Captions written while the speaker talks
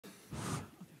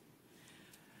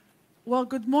Well,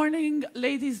 good morning,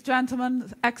 ladies,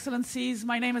 gentlemen, excellencies.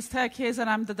 My name is Htay, and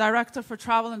I'm the Director for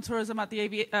Travel and Tourism at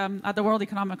the World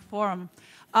Economic Forum.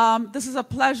 This is a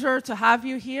pleasure to have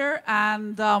you here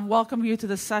and welcome you to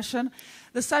this session.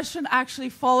 The session actually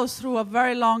follows through a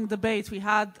very long debate we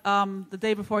had the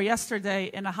day before yesterday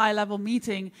in a high-level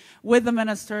meeting with the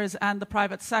ministers and the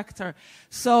private sector.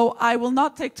 So I will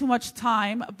not take too much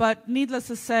time, but needless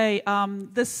to say,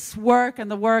 this work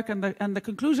and the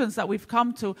conclusions that we've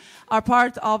come to are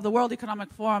part of the World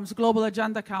Economic Forum's Global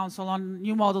Agenda Council on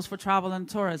New Models for Travel and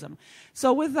Tourism.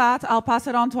 So with that, I'll pass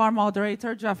it on to our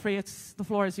moderator. Jeffrey, the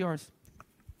floor is yours.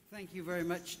 Thank you very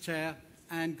much, Chair,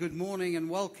 and good morning and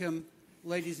welcome,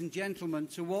 ladies and gentlemen,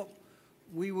 to what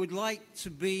we would like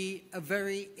to be a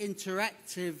very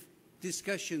interactive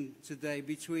discussion today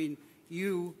between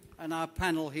you and our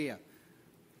panel here.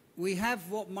 We have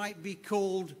what might be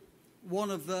called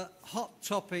one of the hot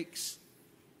topics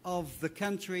of the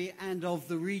country and of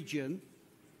the region,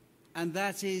 and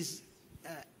that is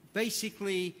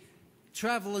basically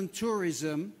travel and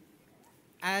tourism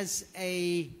as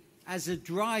a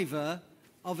driver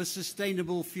of a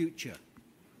sustainable future.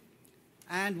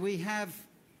 And we have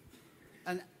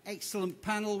an excellent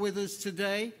panel with us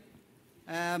today.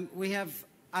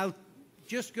 I'll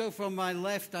just go from my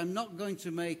left. I'm not going to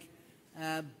make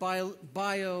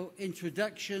bio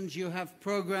introductions. You have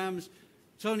programs.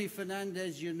 Tony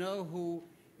Fernandes, you know, who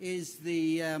is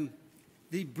the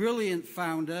brilliant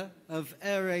founder of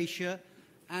AirAsia,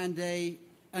 and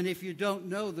if you don't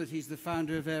know that he's the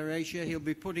founder of AirAsia, he'll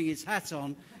be putting his hat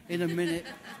on in a minute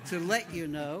to let you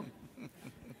know.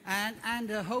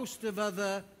 And a host of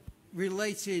other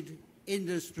related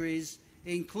industries,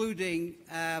 including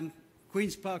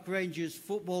Queen's Park Rangers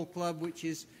Football Club, which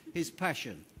is his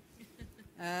passion.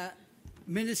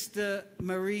 Minister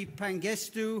Marie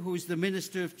Pangestu, who is the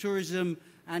Minister of Tourism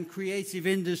and Creative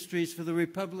Industries for the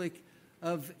Republic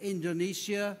of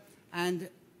Indonesia, and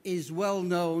is well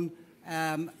known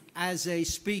as a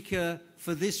speaker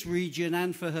for this region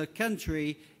and for her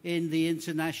country in the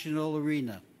international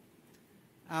arena.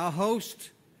 Our host,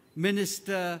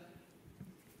 Minister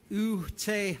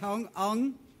Htay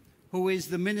Aung, who is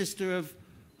the Minister of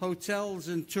Hotels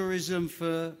and Tourism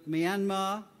for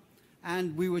Myanmar,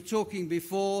 and we were talking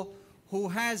before, who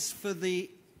has for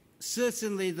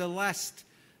certainly the last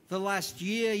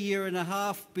year and a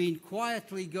half been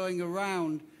quietly going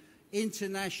around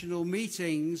international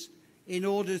meetings in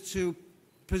order to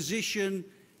position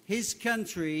his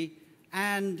country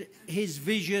and his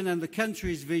vision and the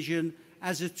country's vision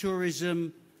as a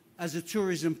tourism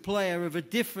player of a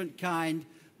different kind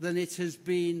than it has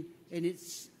been in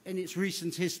its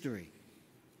recent history.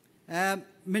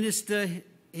 Minister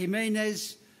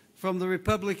Jimenez from the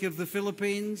Republic of the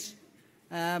Philippines,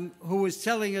 who was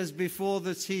telling us before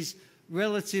that he's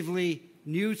relatively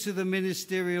new to the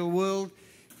ministerial world.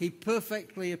 He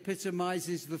perfectly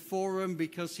epitomizes the forum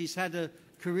because he's had a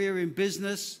career in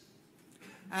business.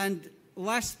 And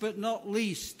last but not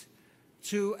least,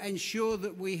 to ensure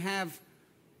that we have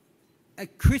a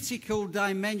critical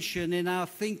dimension in our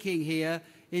thinking here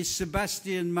is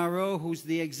Sebastian Marot, who's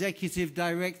the Executive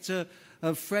Director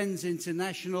of Friends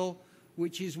International,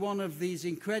 which is one of these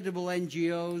incredible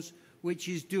NGOs which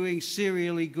is doing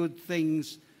serially good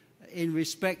things in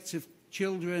respect of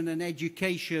children and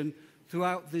education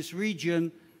throughout this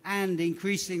region and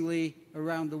increasingly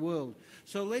around the world.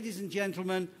 So, ladies and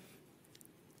gentlemen,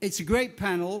 it's a great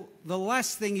panel. The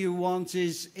last thing you want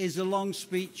is a long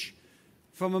speech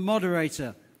from a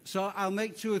moderator. So I'll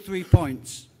make 2 or 3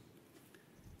 points.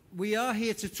 We are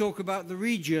here to talk about the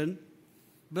region,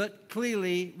 but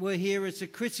clearly we're here at a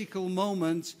critical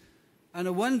moment and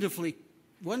a wonderful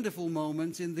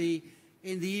moment in the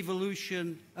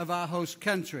evolution of our host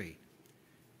country,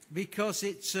 because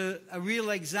it's a real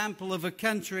example of a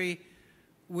country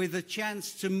with a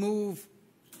chance to move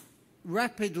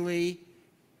rapidly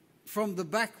from the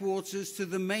backwaters to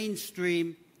the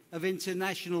mainstream of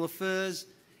international affairs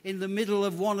in the middle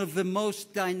of one of the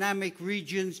most dynamic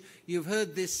regions. You've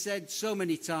heard this said so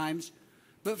many times,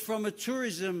 but from a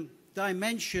tourism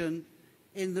dimension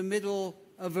in the middle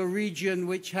of a region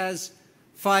which has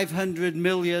 500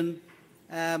 million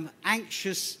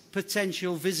anxious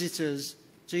potential visitors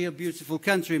to your beautiful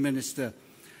country, Minister.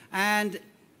 And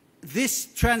this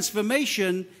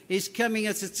transformation is coming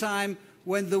at a time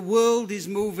when the world is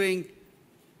moving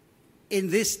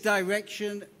in this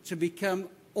direction to become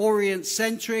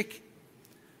Orient-centric,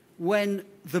 when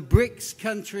the BRICS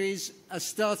countries are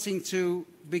starting to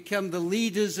become the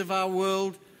leaders of our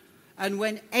world, and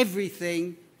when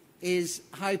everything is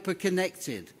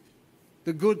hyper-connected,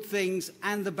 the good things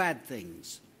and the bad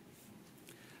things.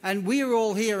 And we are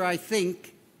all here, I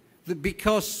think, that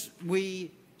because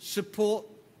we support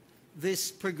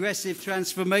this progressive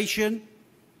transformation.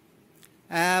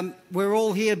 We're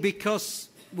all here because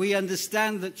we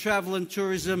understand that travel and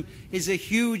tourism is a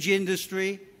huge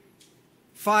industry,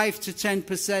 5 to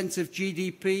 10% of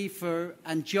GDP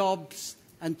and jobs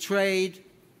and trade.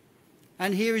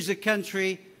 And here is a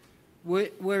country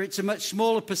where it's a much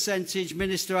smaller percentage,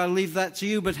 Minister, I'll leave that to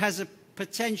you, but has a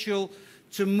potential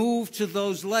to move to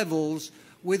those levels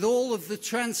with all of the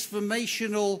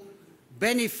transformational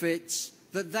benefits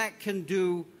that can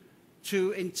do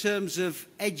in terms of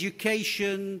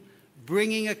education,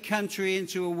 bringing a country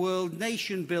into a world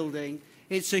nation building.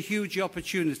 It's a huge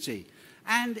opportunity.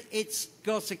 And it's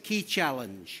got a key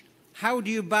challenge. How do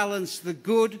you balance the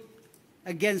good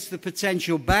against the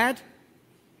potential bad?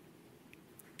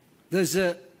 There's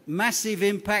a massive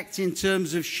impact in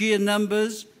terms of sheer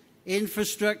numbers,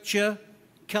 infrastructure,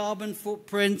 carbon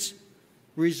footprint,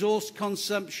 resource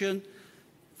consumption,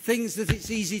 things that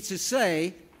it's easy to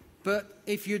say, but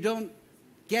if you don't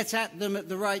get at them at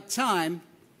the right time,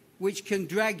 which can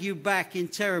drag you back in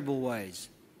terrible ways.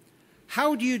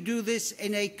 How do you do this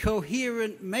in a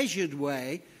coherent, measured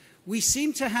way? We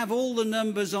seem to have all the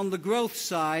numbers on the growth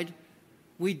side.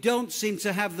 We don't seem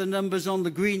to have the numbers on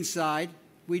the green side.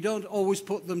 We don't always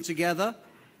put them together.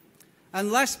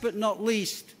 And last but not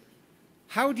least,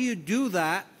 how do you do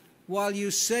that while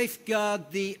you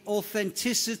safeguard the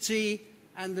authenticity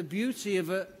and the beauty of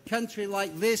a country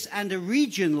like this and a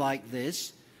region like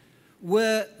this,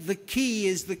 where the key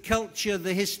is the culture,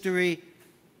 the history,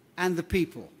 and the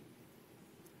people?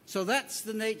 So that's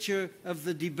the nature of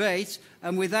the debate,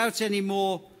 and without any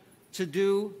more to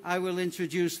do, I will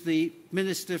introduce the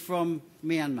Minister from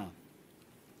Myanmar.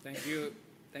 Thank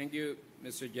you,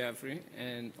 Mr. Jeffrey,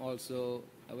 and also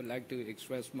I would like to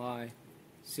express my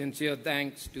sincere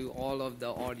thanks to all of the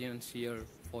audience here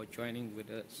for joining with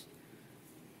us.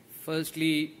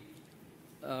 Firstly,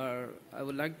 I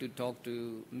would like to talk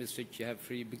to Mr.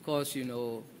 Jeffrey because, you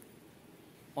know,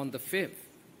 on the 5th,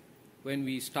 when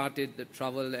we started the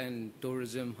travel and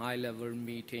tourism high-level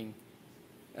meeting,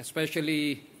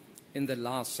 especially in the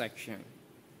last section,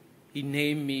 he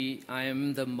named me, I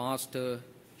am the master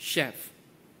chef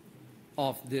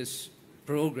of this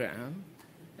program,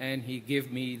 and he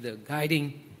gave me the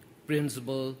guiding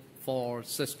principle for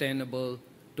sustainable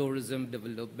tourism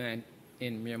development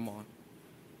in Myanmar.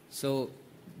 So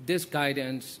this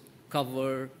guidance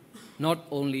covers not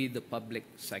only the public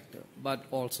sector, but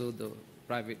also the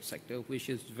private sector, which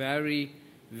is very,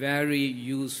 very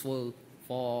useful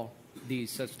for the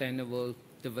sustainable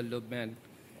development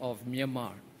of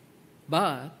Myanmar.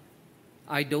 But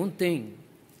I don't think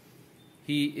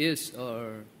he is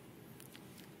a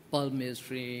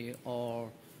palmistry or,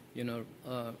 you know,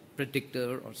 a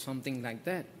predictor or something like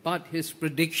that. But his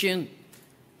prediction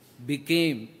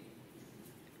became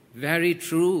very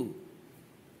true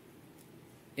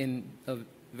in a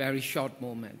very short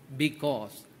moment,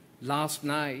 because last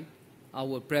night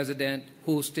our president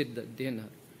hosted the dinner.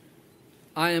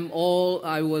 I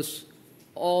was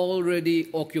already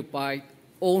occupied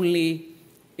only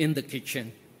in the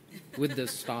kitchen with the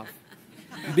staff,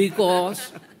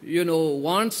 because, you know,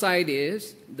 one side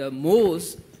is the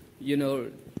most, you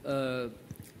know,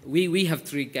 we have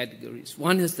 3 categories.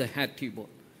 One is the head table.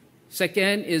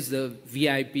 Second is the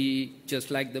VIP,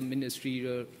 just like the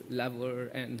ministerial level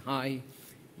and high,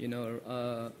 you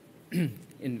know,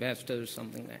 investors,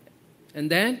 something like that. And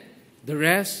then the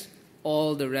rest,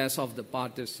 all the rest of the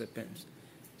participants.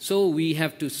 So we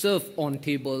have to serve on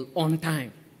table on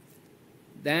time.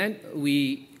 Then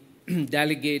we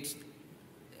delegate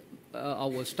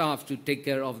our staff to take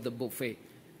care of the buffet.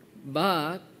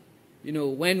 But, you know,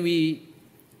 when we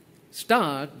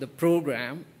start the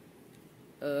program,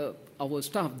 our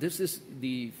staff, this is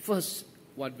the first,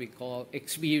 what we call,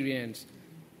 experience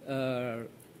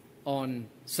on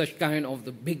such kind of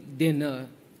the big dinner,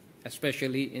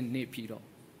 especially in Naypyidaw,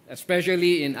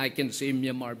 especially in, I can say,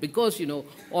 Myanmar, because, you know,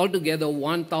 altogether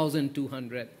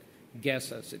 1,200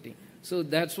 guests are sitting. So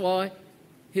that's why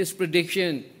his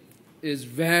prediction is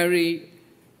very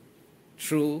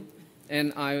true,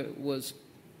 and I was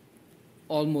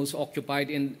almost occupied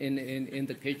in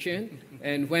the kitchen.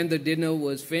 And when the dinner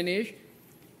was finished,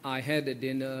 I had a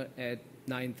dinner at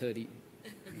 9:30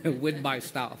 with my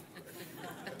staff.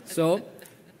 So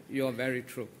you're very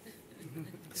true.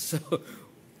 So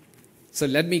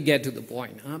let me get to the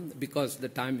point, because the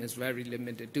time is very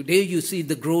limited. Today you see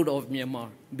the growth of Myanmar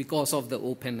because of the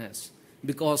openness,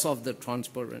 because of the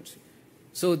transparency.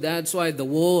 So that's why the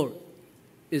world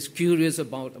is curious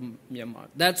about Myanmar.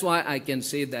 That's why I can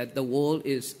say that the world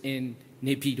is in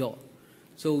Naypyidaw.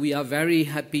 So we are very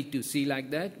happy to see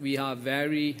like that. We are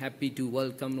very happy to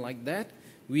welcome like that.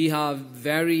 We are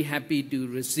very happy to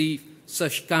receive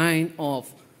such kind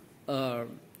of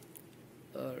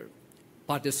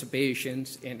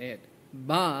participations in it.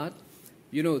 But,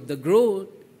 you know, the growth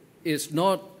is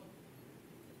not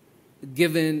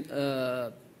given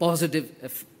a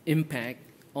positive impact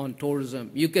on tourism.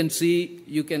 You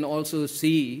can also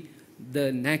see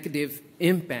the negative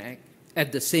impact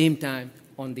at the same time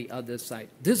on the other side.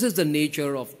 This is the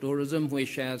nature of tourism,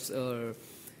 which has a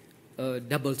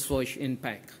double switch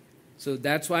impact. So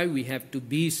that's why we have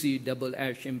to see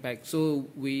double-edged impact. So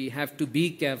we have to be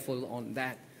careful on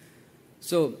that.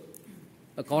 So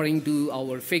according to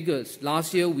our figures,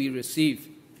 last year we received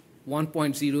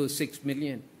 1.06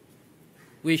 million,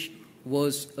 which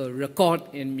was a record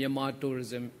in Myanmar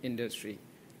tourism industry.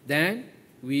 Then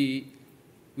we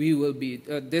will be,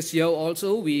 this year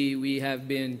also we have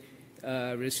been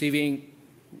receiving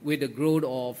with a growth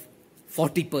of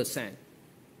 40%.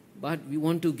 But we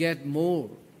want to get more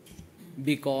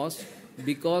because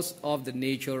of the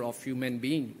nature of human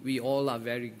being. We all are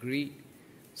very greedy.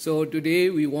 So today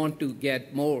we want to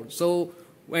get more. So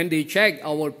when they check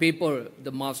our paper,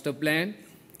 the master plan,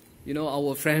 you know,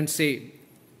 our friends say,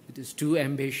 it is too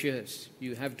ambitious.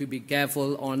 You have to be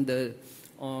careful on the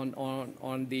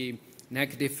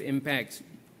negative impacts,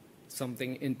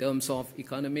 something in terms of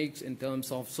economics, in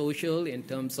terms of social, in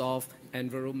terms of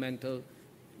environmental.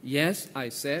 Yes, I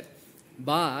said,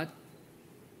 but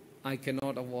I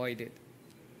cannot avoid it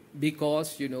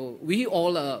because, you know, we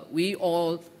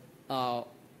all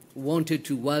wanted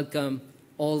to welcome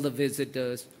all the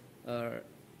visitors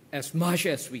as much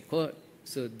as we could.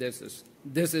 So this is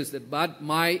but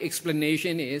my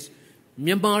explanation is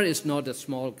Myanmar is not a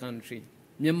small country.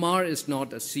 Myanmar is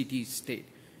not a city-state.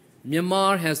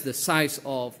 Myanmar has the size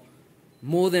of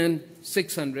more than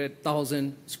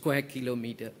 600,000 square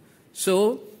kilometers.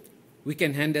 So we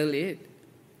can handle it.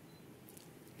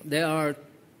 There are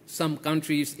some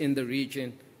countries in the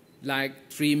region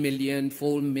like 3 million,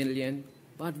 4 million,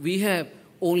 but we have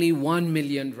only 1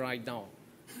 million right now.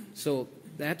 So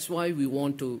that's why we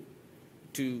want to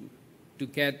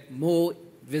get more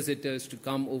visitors to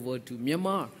come over to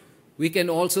Myanmar. We can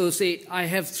also say, I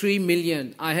have 3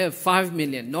 million, I have 5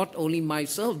 million, not only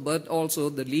myself, but also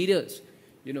the leaders.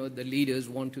 You know, the leaders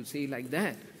want to say like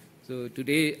that. So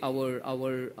today,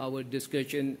 our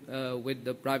discussion with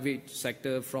the private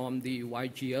sector from the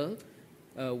YGL,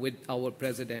 with our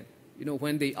president, you know,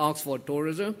 when they ask for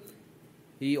tourism,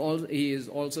 he is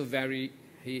also very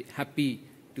happy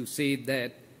to say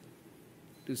that,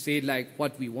 to say like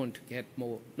what we want to get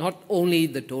more. Not only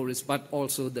the tourists, but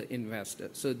also the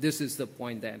investors. So this is the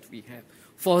point that we have.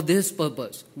 For this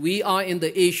purpose, we are in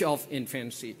the age of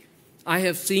infancy. I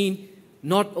have seen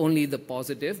not only the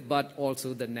positive, but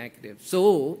also the negative.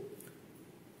 So,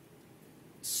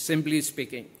 simply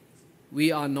speaking,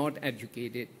 we are not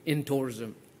educated in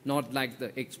tourism, not like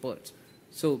the experts.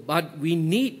 So, but we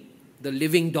need the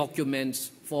living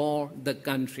documents for the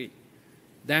country.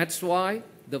 That's why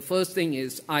the first thing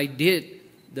is I did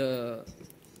the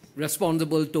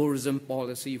responsible tourism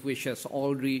policy, which has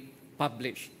already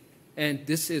published. And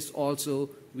this is also,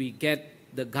 we get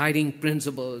the guiding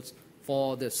principles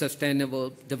for the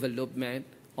sustainable development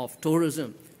of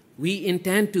tourism. We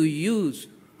intend to use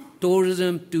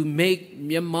tourism to make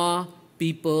Myanmar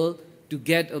people to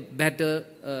get a better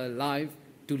life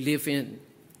to live in.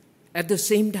 At the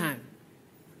same time,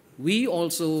 we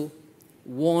also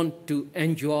want to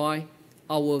enjoy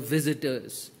our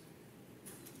visitors,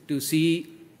 to see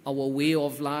our way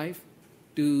of life,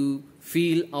 to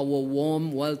feel our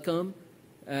warm welcome,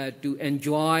 to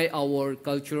enjoy our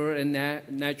cultural and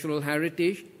natural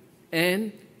heritage,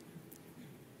 and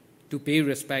to pay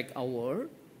respect our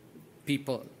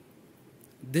people.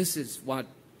 This is what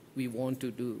we want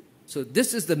to do. So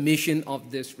this is the mission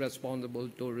of this responsible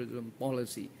tourism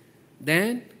policy.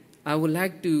 Then I would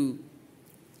like to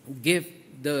give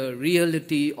the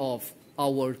reality of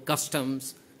our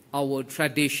customs, our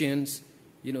traditions,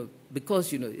 you know,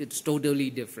 because, you know, it's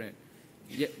totally different.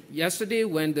 Yesterday,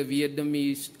 when the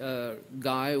Vietnamese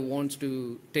guy wants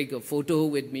to take a photo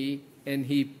with me, and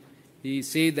he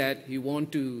said that he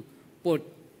wants to put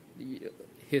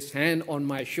his hand on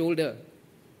my shoulder,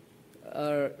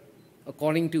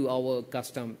 according to our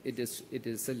custom, it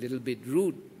is a little bit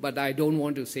rude, but I don't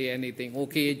want to say anything.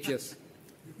 Okay, just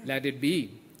let it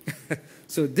be.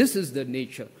 So this is the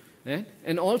nature.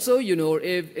 And also, you know,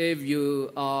 if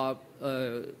you are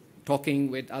talking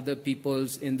with other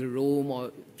peoples in the room,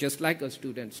 or just like a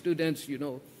student. Students, you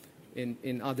know,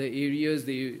 in other areas,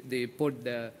 they put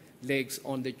legs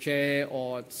on the chair,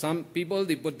 or some people,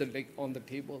 they put the leg on the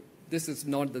table. This is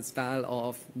not the style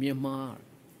of Myanmar.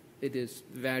 It is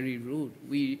very rude.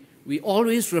 We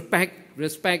always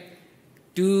respect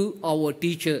to our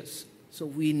teachers. So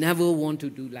we never want to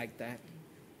do like that.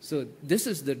 So this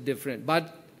is the difference.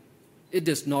 But it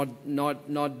is not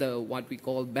the what we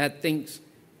call bad things.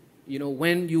 You know,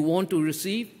 when you want to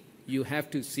receive, you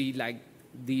have to see like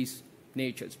these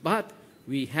natures. But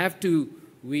we have to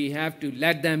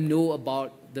let them know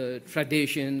about the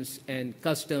traditions and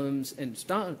customs and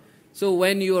stuff. So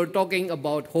when you are talking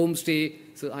about homestay,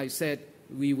 so I said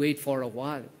we wait for a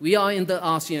while. We are in the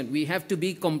ASEAN. We have to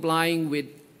be complying with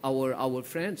our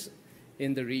friends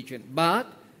in the region. But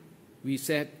we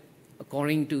said,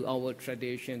 according to our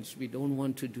traditions, we don't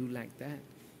want to do like that.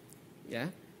 Yeah,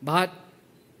 but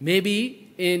maybe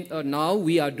now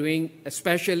we are doing,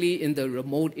 especially in the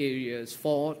remote areas,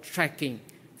 for trekking,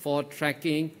 for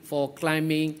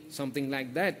climbing, something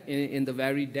like that in the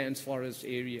very dense forest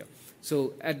area.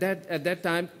 So at that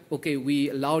time, okay, we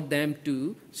allowed them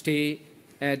to stay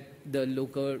at the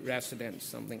local residence,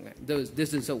 something like this.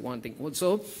 This is one thing.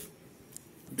 So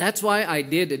that's why I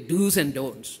did a do's and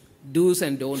don'ts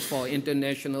for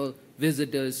international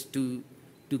visitors to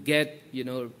get, you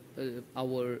know,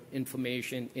 our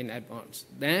information in advance.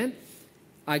 Then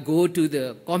I go to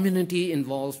the community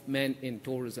involvement in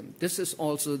tourism. This is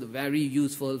also very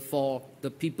useful for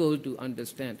the people to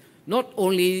understand. Not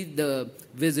only the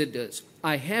visitors.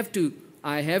 I have to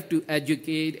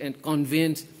educate and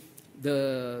convince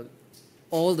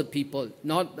all the people,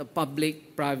 not the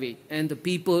public, private, and the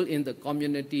people in the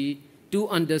community to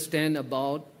understand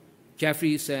about.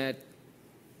 Jeffrey said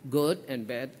good and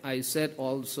bad. I said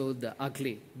also the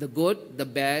ugly, the good, the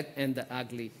bad, and the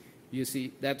ugly. You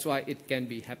see, that's why it can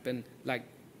be happen like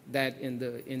that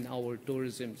in our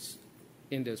tourism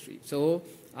industry. So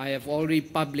I have already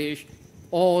published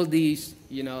all these,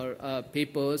 you know,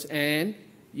 papers and,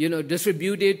 you know,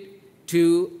 distributed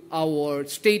to our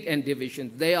state and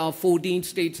divisions. There are 14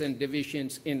 states and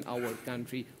divisions in our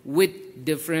country with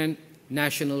different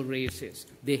national races.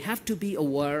 They have to be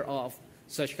aware of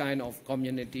such kind of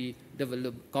community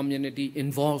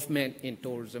involvement in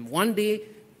tourism. One day,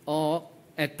 or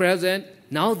at present,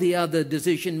 now they are the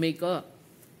decision maker.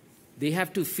 They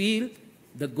have to feel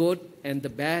the good and the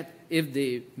bad if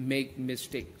they make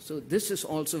mistake. So this is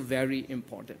also very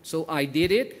important. So I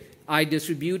did it, I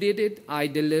distributed it, I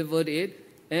delivered it,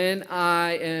 and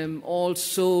I am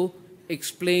also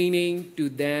explaining to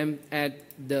them at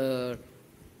the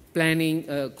planning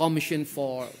commission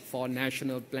for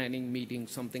national planning meeting,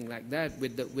 something like that,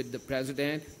 with the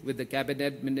president, with the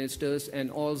cabinet ministers,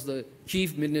 and all the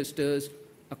chief ministers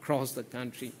across the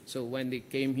country. So when they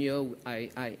came here,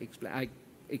 I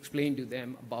explained to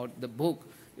them about the book.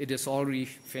 It is already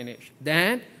finished.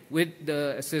 Then, with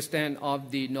the assistance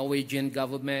of the Norwegian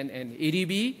government and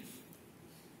ADB,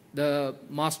 the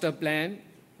master plan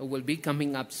will be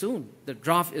coming up soon. The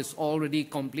draft is already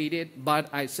completed, but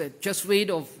I said, just wait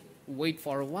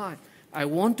for a while. I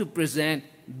want to present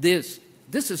this.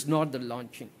 This is not the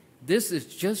launching. This is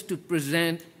just to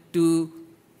present to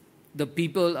the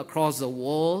people across the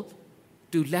world,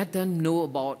 to let them know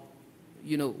about,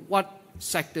 you know, what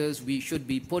sectors we should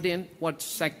be put in, what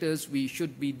sectors we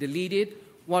should be deleted,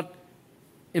 what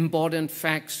important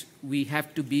facts we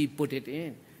have to be put it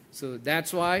in. So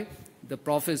that's why the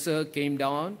professor came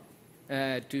down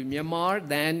to Myanmar.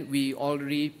 Then we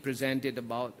already presented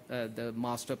about the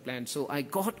master plan. So I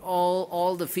got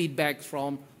all the feedbacks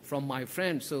from my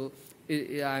friends. So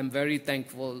I'm very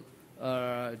thankful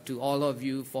to all of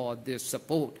you for this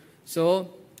support. So,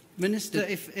 Minister,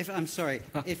 if I'm sorry,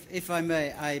 if I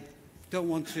may, I don't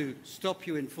want to stop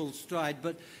you in full stride,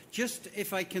 but just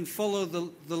if I can follow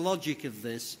the logic of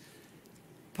this,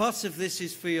 part of this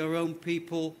is for your own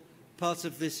people, part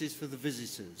of this is for the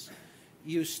visitors.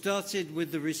 You started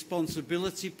with the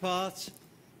responsibility part,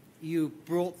 you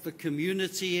brought the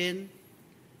community in,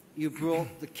 you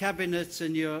brought the cabinet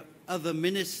and your other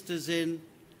ministers in,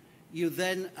 you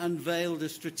then unveiled a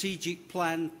strategic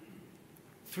plan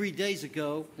 3 days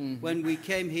ago when we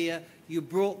came here. You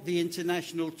brought the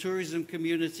international tourism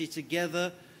community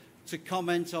together to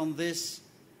comment on this,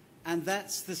 and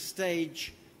that's the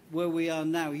stage where we are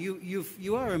now.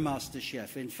 You are a master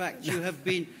chef. In fact, you have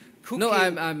been cooking. No,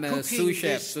 I'm a sous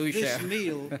chef. This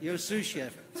meal. You're a sous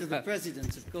chef to the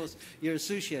president, of course. You're a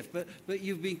sous chef, but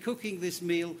you've been cooking this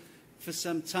meal for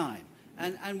some time,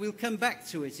 and we'll come back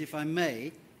to it if I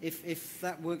may, if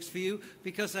that works for you,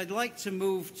 because I'd like to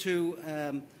move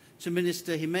to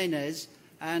Minister Jimenez.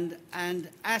 And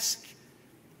ask,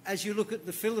 as you look at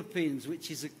the Philippines,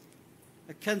 which is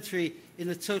a country in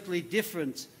a totally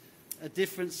different a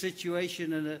different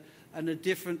situation and a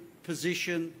different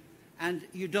position, and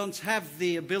you don't have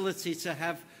the ability to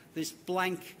have this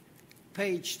blank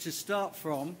page to start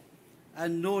from,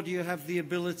 and nor do you have the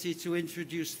ability to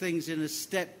introduce things in a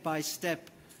step-by-step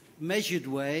measured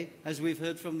way, as we've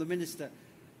heard from the Minister.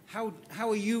 How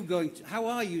are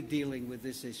you dealing with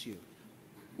this issue?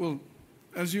 Well,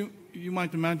 as you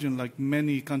might imagine, like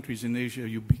many countries in Asia,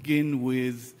 you begin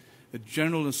with a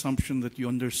general assumption that you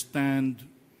understand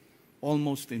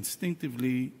almost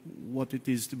instinctively what it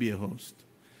is to be a host.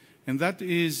 And that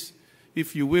is,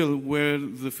 if you will, where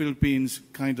the Philippines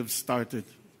kind of started.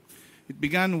 It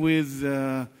began with,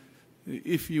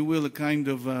 if you will, a kind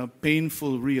of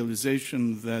painful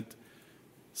realization that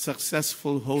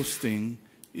successful hosting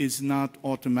is not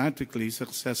automatically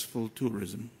successful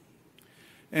tourism.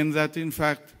 And that, in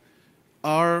fact,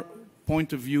 our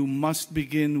point of view must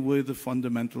begin with a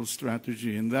fundamental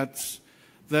strategy. And that's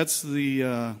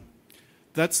the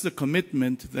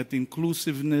commitment that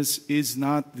inclusiveness is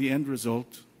not the end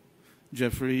result,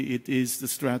 Jeffrey, it is the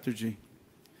strategy.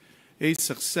 A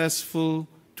successful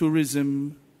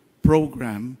tourism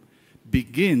program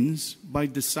begins by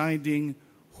deciding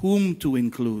whom to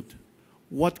include,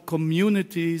 what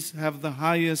communities have the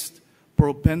highest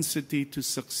propensity to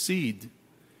succeed.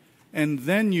 And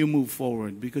then you move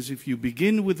forward, because if you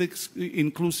begin with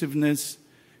inclusiveness,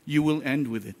 you will end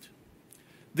with it.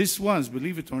 This was,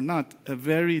 believe it or not, a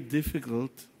very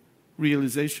difficult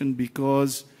realization,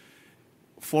 because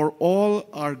for all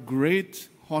our great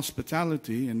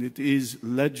hospitality, and it is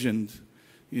legend,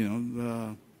 you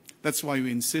know, that's why we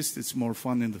insist it's more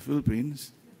fun in the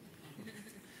Philippines,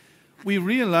 we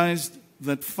realized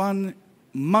that fun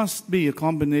must be a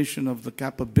combination of the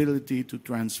capability to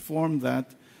transform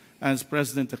that, as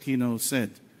President Aquino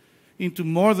said, into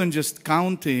more than just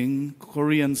counting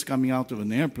Koreans coming out of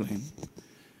an airplane.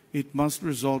 It must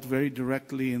result very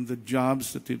directly in the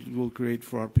jobs that it will create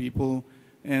for our people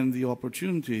and the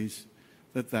opportunities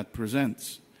that that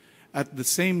presents. At the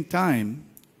same time,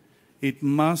 it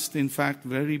must, in fact,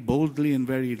 very boldly and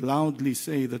very loudly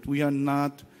say that we are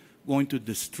not going to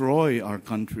destroy our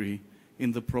country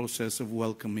in the process of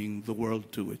welcoming the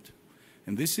world to it.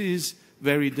 And this is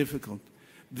very difficult.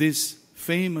 This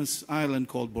famous island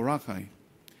called Boracay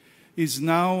is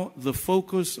now the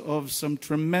focus of some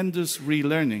tremendous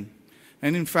relearning.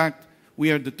 And in fact,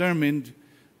 we are determined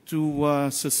to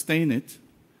sustain it,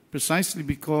 precisely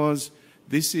because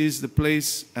this is the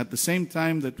place, at the same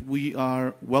time that we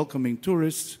are welcoming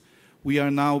tourists, we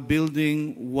are now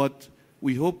building what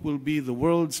we hope will be the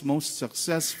world's most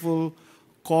successful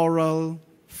coral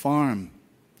farm.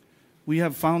 We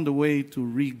have found a way to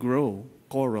regrow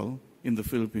coral in the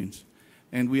Philippines.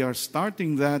 And we are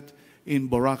starting that in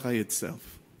Boracay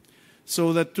itself,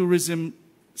 so that tourism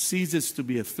ceases to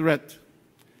be a threat,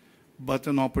 but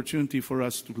an opportunity for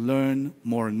us to learn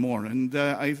more and more. And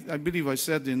I believe I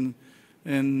said in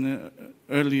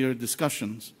earlier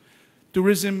discussions,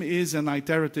 tourism is an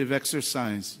iterative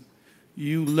exercise.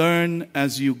 You learn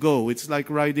as you go. It's like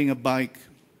riding a bike.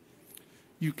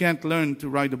 You can't learn to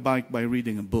ride a bike by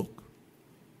reading a book.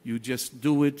 You just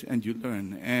do it and you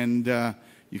learn. And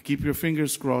you keep your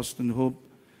fingers crossed and hope,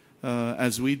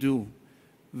 as we do,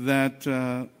 that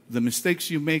the mistakes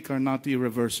you make are not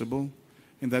irreversible,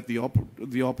 and that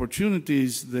the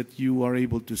opportunities that you are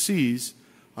able to seize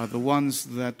are the ones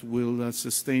that will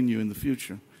sustain you in the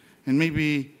future. And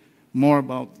maybe more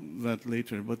about that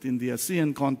later. But in the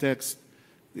ASEAN context,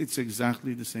 it's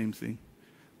exactly the same thing.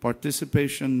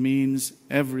 Participation means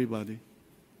everybody.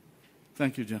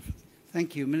 Thank you, Jeff.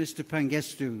 Thank you, Minister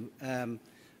Pangestu.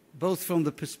 Both from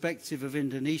the perspective of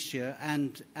Indonesia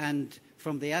and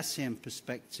from the ASEAN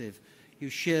perspective, you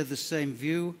share the same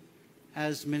view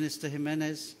as Minister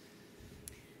Jimenez?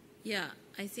 Yeah,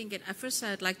 I think at first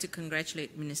I'd like to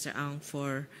congratulate Minister Aung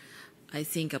for, I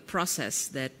think, a process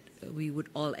that we would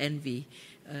all envy,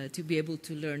 to be able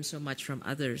to learn so much from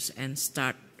others and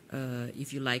start,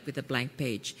 if you like, with a blank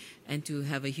page, and to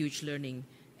have a huge learning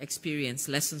experience,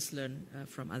 lessons learned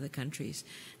from other countries.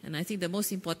 And I think the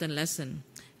most important lesson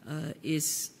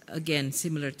is, again,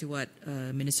 similar to what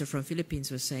Minister from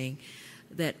Philippines was saying,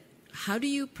 that how do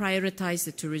you prioritize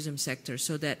the tourism sector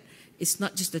so that it's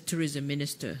not just the tourism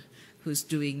minister who's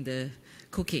doing the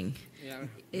cooking. Yeah.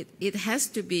 It has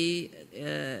to be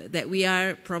that we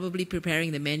are probably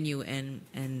preparing the menu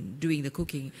and doing the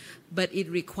cooking, but it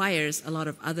requires a lot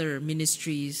of other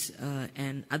ministries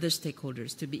and other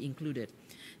stakeholders to be included,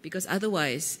 because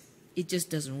otherwise it just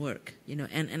doesn't work, you know.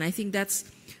 And I think that's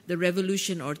the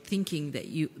revolution or thinking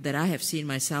that I have seen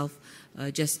myself.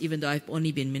 Just even though I've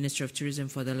only been Minister of Tourism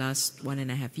for the last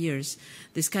 1.5 years,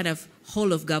 this kind of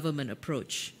whole of government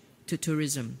approach to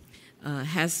tourism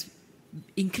has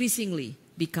increasingly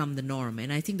become the norm.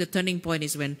 And I think the turning point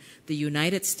is when the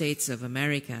United States of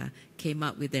America came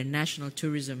up with their National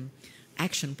Tourism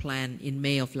Action Plan in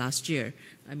May of last year.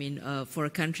 I mean, for a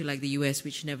country like the U.S.,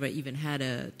 which never even had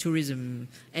a tourism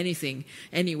anything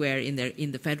anywhere in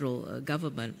the federal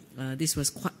government, this was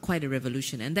quite a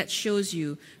revolution. And that shows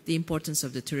you the importance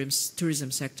of the tourism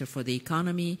sector for the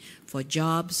economy, for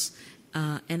jobs,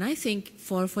 and I think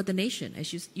for the nation,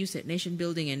 as you said, nation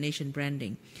building and nation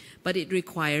branding. But it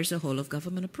requires a whole of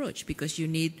government approach, because you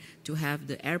need to have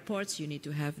the airports, you need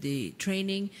to have the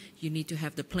training, you need to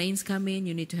have the planes come in,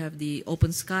 you need to have the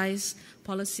open skies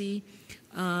policy,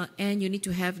 and you need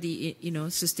to have the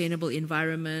sustainable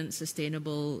environment,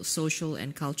 sustainable social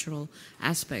and cultural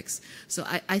aspects. So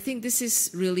I think this is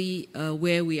really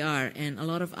where we are, and a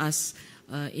lot of us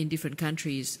in different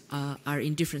countries are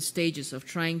in different stages of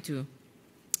trying to,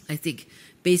 I think,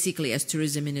 basically as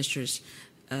tourism ministers,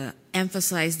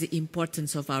 emphasize the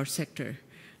importance of our sector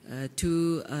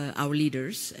to our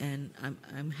leaders, and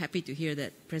I'm happy to hear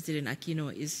that President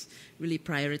Aquino is really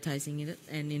prioritizing it.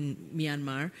 And in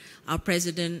Myanmar, our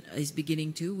president is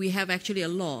beginning to. We have actually a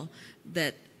law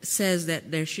that says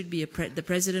that there should be the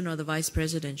president or the vice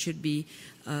president should be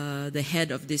the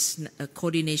head of this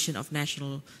coordination of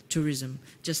national tourism,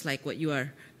 just like what you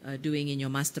are doing in your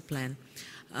master plan.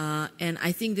 And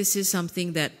I think this is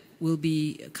something that will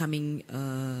be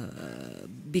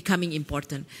becoming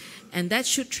important. And that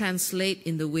should translate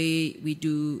in the way we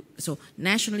do, so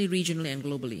nationally, regionally, and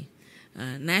globally.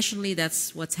 Nationally,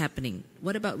 that's what's happening.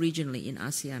 What about regionally in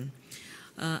ASEAN?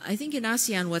 I think in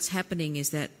ASEAN what's happening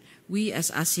is that we as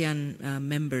ASEAN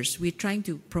members, we're trying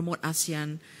to promote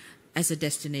ASEAN as a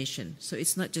destination. So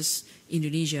it's not just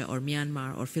Indonesia or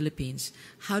Myanmar or Philippines.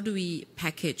 How do we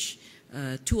package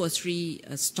 2 or 3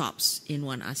 stops in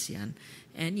one ASEAN?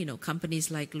 And companies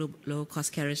like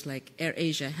low-cost carriers like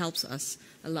AirAsia helps us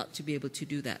a lot to be able to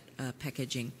do that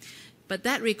packaging. But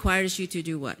that requires you to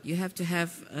do what? You have to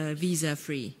have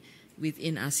visa-free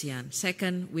within ASEAN.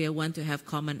 Second, we want to have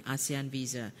common ASEAN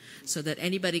visa so that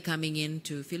anybody coming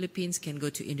into Philippines can go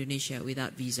to Indonesia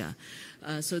without visa.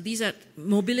 So these are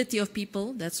mobility of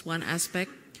people, that's one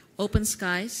aspect. Open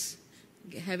skies,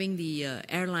 having the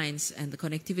airlines and the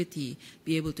connectivity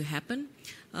be able to happen.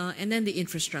 And then the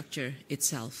infrastructure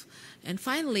itself. And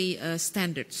finally,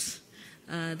 standards.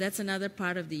 That's another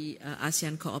part of the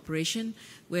ASEAN cooperation,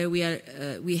 where we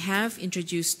have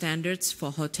introduced standards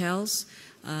for hotels,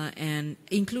 and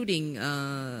including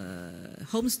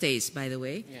homestays, by the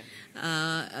way.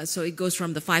 Yeah. So it goes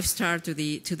from the 5-star to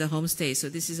the homestay. So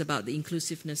this is about the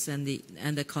inclusiveness and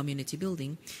the community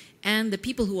building, and the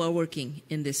people who are working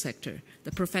in this sector,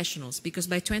 the professionals. Because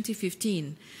by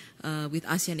 2015, with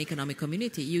ASEAN Economic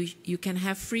Community, you can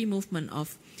have free movement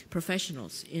of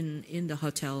professionals in the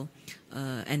hotel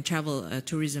and travel,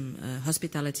 tourism,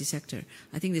 hospitality sector.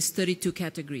 I think there's 32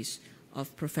 categories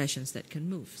of professions that can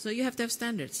move. So you have to have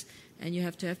standards, and you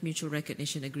have to have mutual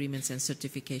recognition agreements and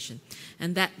certification.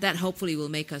 And that hopefully will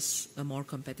make us a more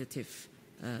competitive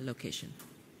location.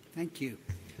 Thank you.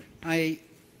 I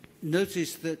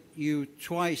noticed that you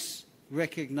twice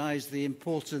recognized the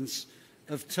importance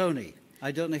of Tony.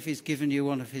 I don't know if he's given you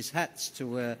one of his hats to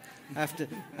wear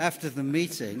after the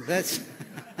meeting. That's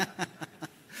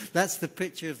the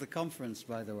picture of the conference,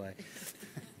 by the way.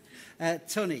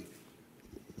 Tony,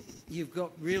 you've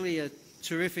got really a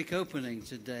terrific opening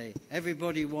today.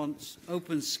 Everybody wants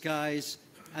open skies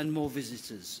and more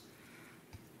visitors.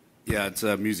 Yeah, it's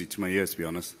music to my ears, to be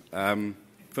honest.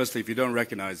 Firstly, if you don't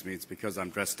recognize me, it's because I'm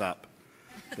dressed up.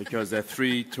 Because there are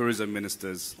 3 tourism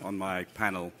ministers on my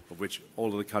panel, of which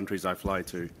all of the countries I fly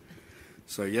to.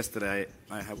 So yesterday,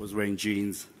 I was wearing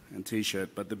jeans and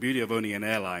T-shirt, but the beauty of owning an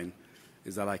airline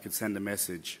is that I could send a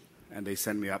message, and they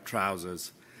send me up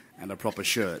trousers and a proper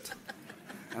shirt.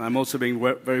 And I'm also being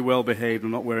very well behaved.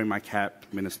 I'm not wearing my cap,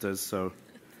 ministers, so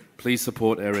please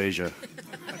support AirAsia.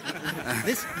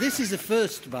 This is a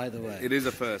first, by the way. It is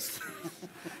a first.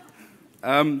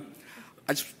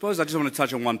 I suppose I just want to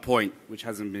touch on one point, which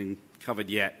hasn't been covered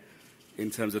yet, in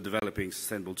terms of developing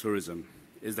sustainable tourism,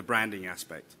 is the branding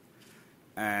aspect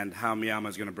and how Myanmar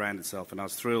is going to brand itself. And I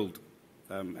was thrilled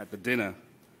at the dinner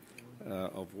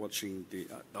of watching the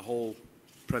whole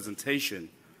presentation,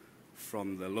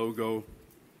 from the logo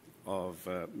of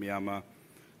Myanmar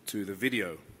to the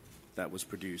video that was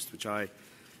produced, which I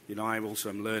also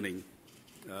am learning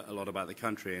a lot about the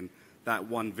country. And that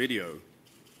one video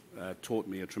taught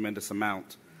me a tremendous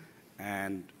amount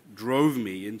and drove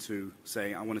me into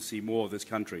saying, I want to see more of this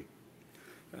country.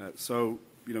 So,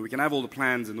 we can have all the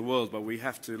plans in the world, but we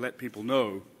have to let people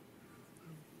know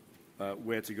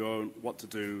where to go, what to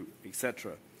do,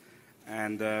 etc.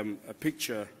 And a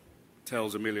picture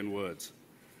tells a million words.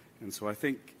 And so I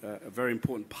think a very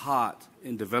important part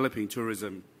in developing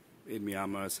tourism in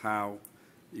Myanmar is how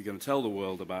you're going to tell the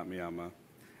world about Myanmar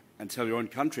and tell your own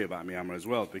country about Myanmar as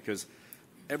well, because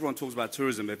everyone talks about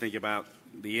tourism, they think about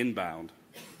the inbound,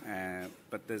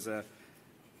 but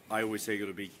I always say you've got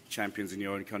to be champions in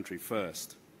your own country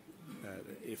first.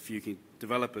 If you can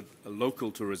develop a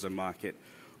local tourism market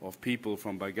of people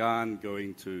from Bagan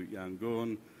going to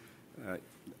Yangon,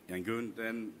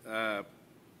 then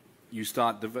you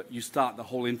start the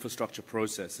whole infrastructure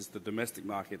process. It's the domestic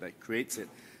market that creates it,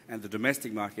 and the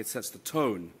domestic market sets the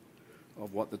tone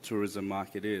of what the tourism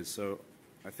market is. So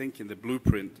I think in the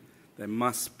blueprint there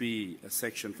must be a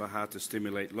section for how to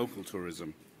stimulate local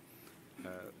tourism.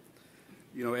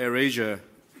 You know, AirAsia,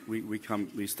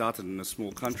 we started in a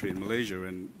small country in Malaysia,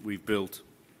 and we've built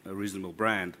a reasonable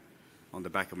brand on the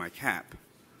back of my cap.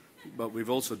 But we've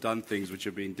also done things which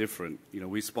have been different. You know,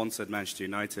 we sponsored Manchester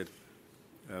United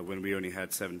when we only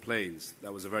had 7 planes.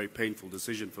 That was a very painful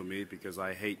decision for me because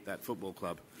I hate that football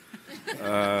club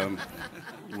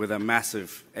with a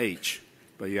massive H,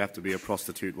 but you have to be a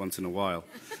prostitute once in a while.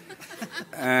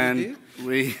 And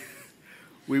we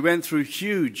went through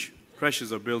huge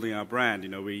pressures of building our brand. You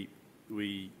know, we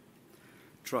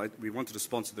wanted to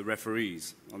sponsor the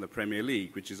referees on the Premier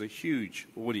League, which is a huge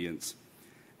audience.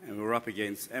 And we were up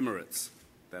against Emirates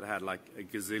that had like $1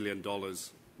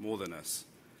 gazillion more than us,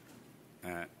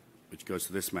 which goes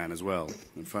to this man as well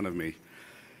in front of me.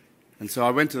 And so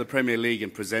I went to the Premier League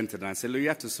and presented, and I said, look, you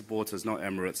have to support us, not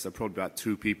Emirates. There are probably about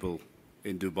 2 people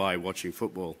in Dubai watching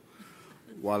football,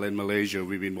 while in Malaysia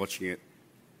we've been watching it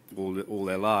all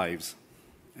their lives,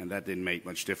 and that didn't make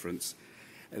much difference.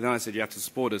 And then I said, you have to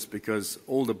support us because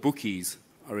all the bookies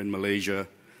are in Malaysia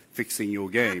fixing your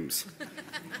games.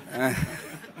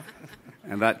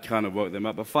 And that kind of woke them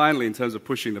up. But finally, in terms of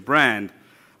pushing the brand,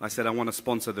 I said, I want to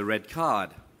sponsor the red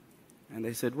card. And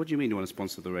they said, what do you mean you want to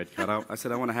sponsor the red card? I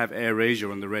said, I want to have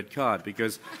AirAsia on the red card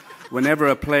because whenever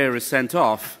a player is sent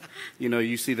off, you know,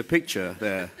 you see the picture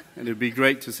there. And it would be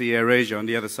great to see AirAsia. On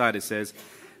the other side, it says,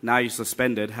 now you're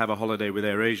suspended, have a holiday with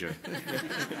AirAsia.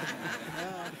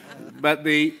 But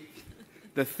the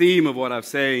theme of what I'm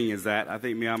saying is that I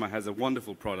think Myanmar has a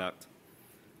wonderful product,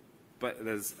 but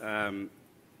there's,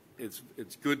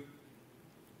 it's good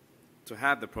to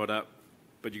have the product,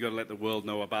 but you've got to let the world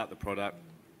know about the product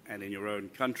and in your own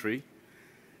country.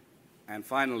 And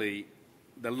finally,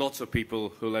 there are lots of people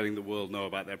who are letting the world know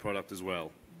about their product as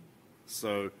well.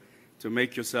 So to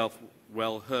make yourself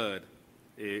well heard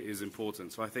is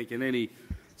important. So I think in any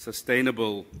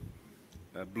sustainable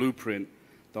blueprint,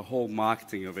 the whole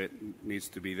marketing of it needs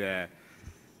to be there.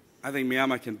 I think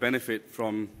Myanmar can benefit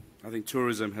from, I think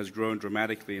tourism has grown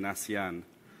dramatically in ASEAN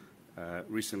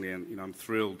recently, and you know, I'm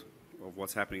thrilled of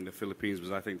what's happening in the Philippines,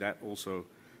 because I think that also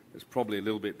is probably a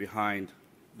little bit behind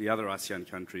the other ASEAN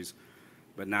countries,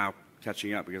 but now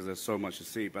catching up because there's so much to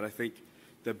see. But I think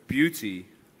the beauty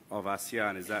of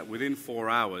ASEAN is that within 4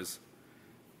 hours,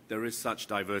 there is such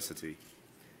diversity.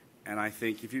 And I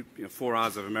think if you know, 4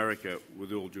 hours of America,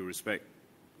 with all due respect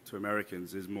to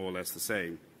Americans, is more or less the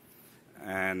same.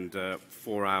 And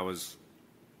 4 hours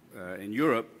in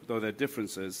Europe, though there are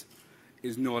differences,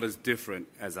 is not as different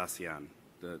as ASEAN.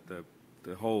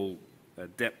 The whole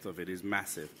depth of it is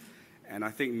massive. And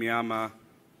I think Myanmar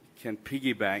can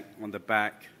piggyback on the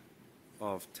back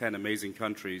of 10 amazing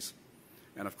countries,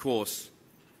 and of course,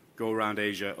 go around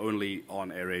Asia only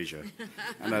on AirAsia.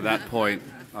 And at that point,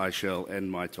 I shall end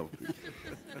my talk.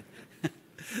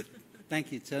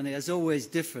 Thank you, Tony. As always,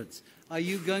 different. Are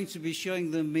you going to be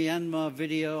showing the Myanmar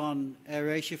video on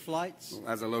AirAsia flights? Well,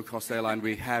 as a low-cost airline,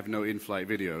 we have no in-flight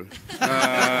video.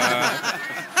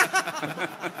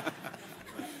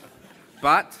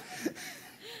 But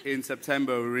in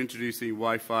September, we're introducing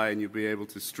Wi-Fi, and you'll be able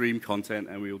to stream content,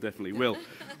 and we definitely will.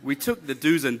 We took the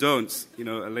do's and don'ts. You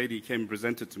know, a lady came and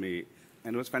presented to me,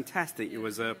 and it was fantastic. It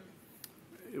was a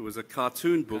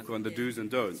cartoon book on the do's and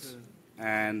don'ts,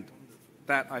 and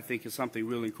that, I think, is something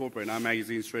we'll incorporate in our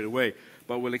magazine straight away.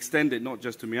 But we'll extend it not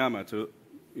just to Myanmar, to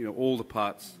all the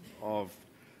parts of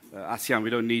ASEAN. We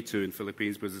don't need to in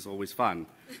Philippines because it's always fun.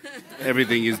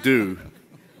 Everything is do,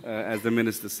 as the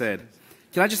minister said.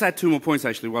 Can I just add 2 more points,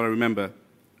 actually, while I remember?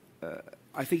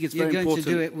 I think it's very important.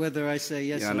 You're going to do it whether I say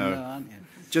yes or no, aren't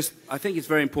you? I think it's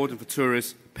very important for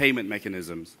tourists, payment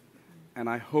mechanisms. And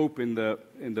I hope in the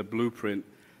blueprint,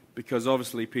 because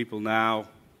obviously people now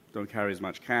don't carry as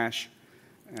much cash,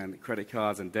 and credit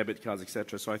cards and debit cards,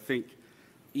 etc. So I think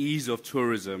ease of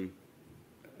tourism,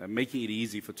 making it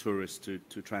easy for tourists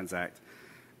to transact.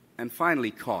 And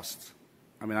finally, costs.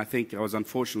 I mean, I think I was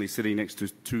unfortunately sitting next to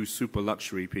two super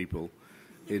luxury people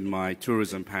in my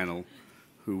tourism panel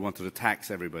who wanted to tax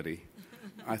everybody.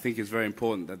 I think it's very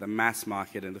important that the mass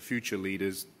market and the future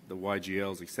leaders, the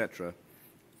YGLs, etc.,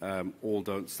 all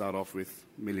don't start off with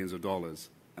millions of dollars.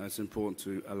 And it's important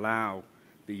to allow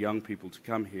the young people to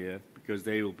come here because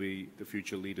they will be the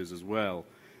future leaders as well.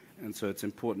 And so it's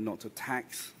important not to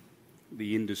tax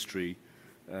the industry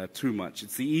too much.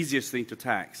 It's the easiest thing to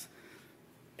tax.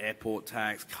 Airport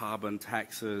tax, carbon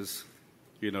taxes,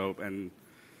 you know, and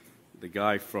the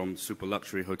guy from Super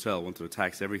Luxury Hotel wanted to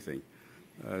tax everything.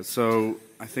 So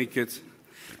I think it's...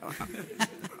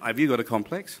 have you got a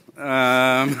complex?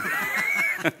 I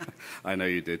know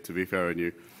you did, to be fair on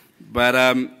you. But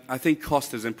I think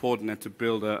cost is important and to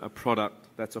build a product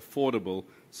that's affordable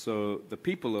so the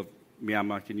people of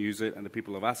Myanmar can use it and the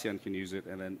people of ASEAN can use it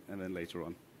and then later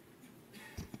on.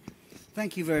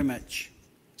 Thank you very much.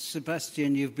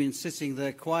 Sebastian, you've been sitting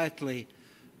there quietly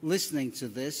listening to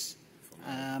this.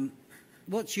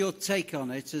 What's your take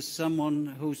on it as someone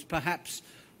who's perhaps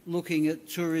looking at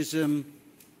tourism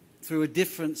through a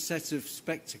different set of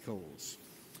spectacles?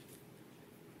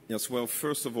 Yes, well,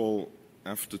 first of all,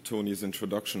 after Tony's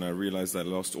introduction, I realized I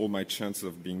lost all my chances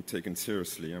of being taken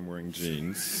seriously. I'm wearing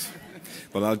jeans,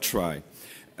 but I'll try.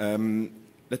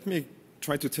 Let me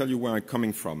try to tell you where I'm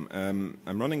coming from.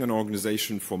 I'm running an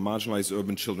organization for marginalized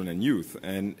urban children and youth,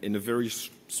 and in a very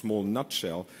small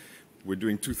nutshell, we're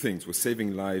doing two things. We're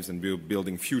saving lives and we're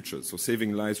building futures. So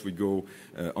saving lives, we go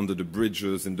under the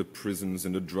bridges, in the prisons,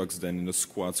 in the drugs den, in the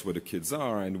squats where the kids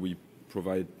are, and we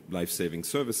provide life-saving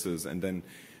services. And then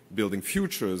building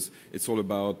futures, it's all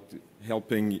about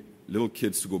helping little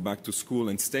kids to go back to school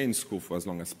and stay in school for as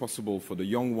long as possible, for the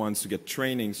young ones to get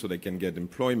training so they can get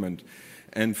employment,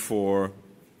 and to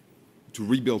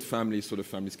rebuild families so the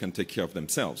families can take care of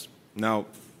themselves. Now,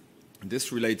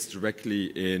 this relates directly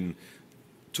in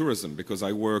tourism because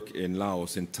I work in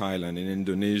Laos, in Thailand, in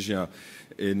Indonesia,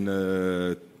 in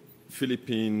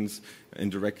Philippines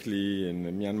indirectly, in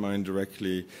Myanmar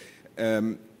indirectly.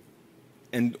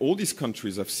 And all these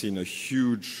countries have seen a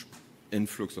huge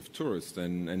influx of tourists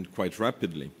and quite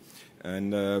rapidly.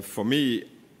 And for me,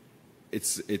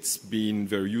 it's been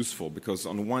very useful because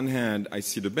on one hand, I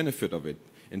see the benefit of it.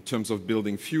 In terms of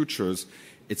building futures,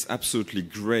 it's absolutely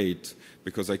great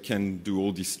because I can do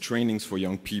all these trainings for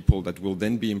young people that will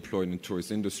then be employed in the tourist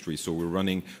industry. So we're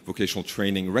running vocational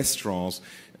training restaurants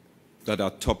that are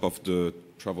top of the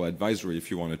travel advisory if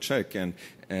you want to check.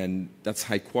 And that's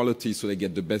high quality so they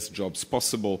get the best jobs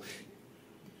possible.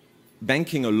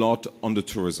 Banking a lot on the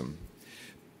tourism.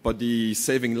 But the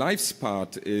saving lives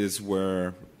part is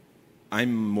where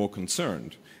I'm more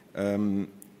concerned.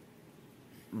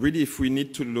 Really, if we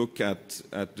need to look at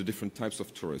the different types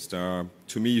of tourists, there are,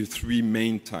 to me, three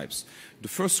main types. The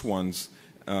first ones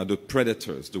are the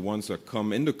predators, the ones that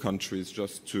come in the countries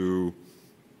just to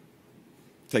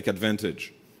take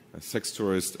advantage, sex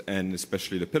tourists and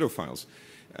especially the pedophiles.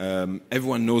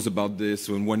 Everyone knows about this,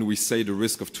 and when we say the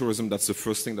risk of tourism, that's the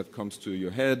first thing that comes to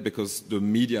your head because the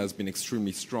media has been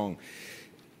extremely strong.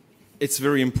 It's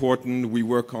very important, we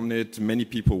work on it, many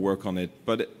people work on it,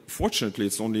 but fortunately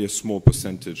it's only a small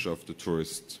percentage of the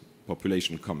tourist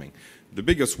population coming. The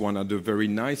biggest one are the very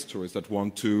nice tourists that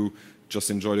want to just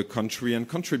enjoy the country and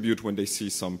contribute when they see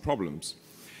some problems.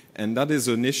 And that is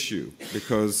an issue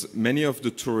because many of the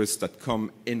tourists that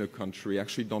come in a country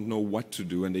actually don't know what to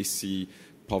do and they see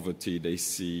poverty, they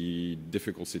see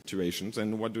difficult situations,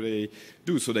 and what do?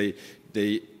 So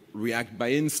they react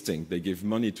by instinct. They give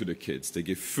money to the kids, they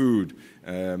give food,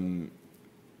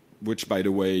 which, by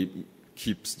the way,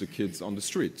 keeps the kids on the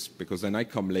streets. Because then I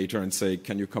come later and say,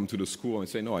 can you come to the school? And I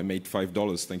say, no, I made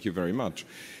 $5, thank you very much.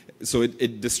 So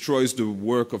it destroys the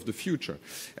work of the future.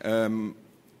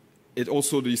 It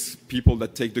also these people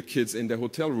that take the kids in their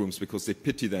hotel rooms because they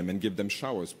pity them and give them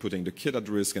showers, putting the kid at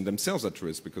risk and themselves at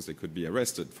risk because they could be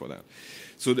arrested for that.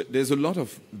 So there's a lot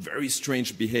of very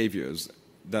strange behaviors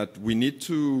that we need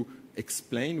to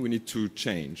explain, we need to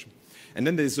change. And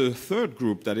then there's a third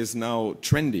group that is now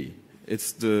trendy.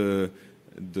 It's the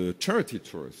charity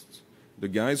tourists, the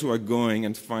guys who are going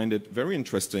and find it very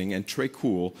interesting and très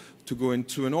cool to go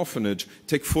into an orphanage,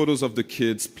 take photos of the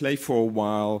kids, play for a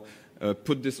while,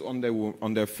 put this on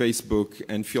their Facebook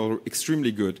and feel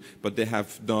extremely good, but they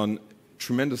have done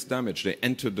tremendous damage. They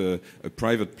entered a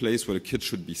private place where the kids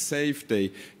should be safe.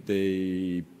 They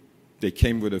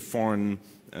came with a foreign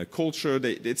culture.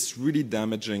 It's really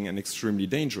damaging and extremely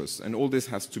dangerous, and all this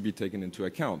has to be taken into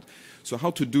account. So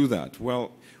how to do that?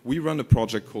 Well, we run a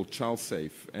project called Child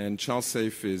Safe, and Child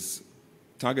Safe is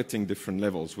targeting different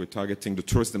levels. We're targeting the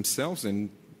tourists themselves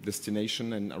in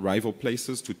destination and arrival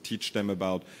places to teach them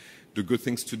about the good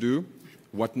things to do,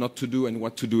 what not to do and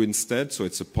what to do instead. So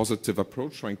it's a positive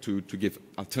approach, trying to give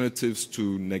alternatives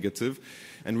to negative.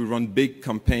 And we run big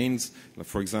campaigns,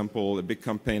 for example, a big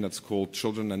campaign that's called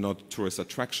Children Are Not Tourist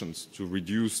Attractions, to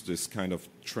reduce this kind of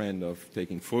trend of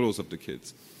taking photos of the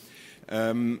kids.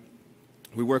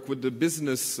 We work with the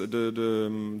business,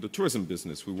 the tourism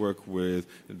business. We work with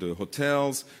the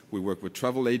hotels, we work with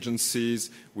travel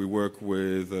agencies, we work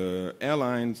with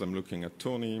airlines, I'm looking at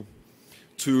Tony,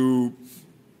 to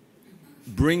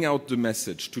bring out the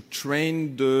message, to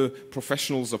train the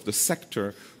professionals of the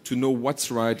sector to know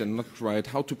what's right and not right,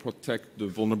 how to protect the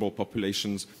vulnerable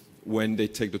populations when they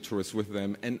take the tourists with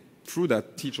them, and through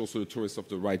that teach also the tourists of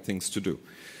the right things to do.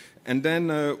 And then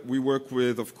we work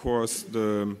with, of course,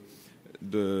 the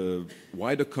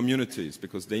wider communities,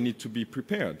 because they need to be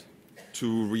prepared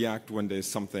to react when there's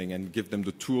something and give them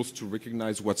the tools to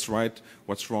recognize what's right,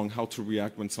 what's wrong, how to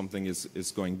react when something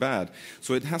is going bad.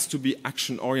 So it has to be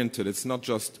action-oriented. It's not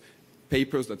just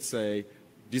papers that say,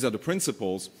 these are the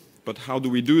principles, but how do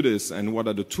we do this and what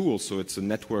are the tools? So it's a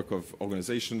network of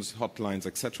organizations, hotlines,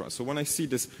 etc. So when I see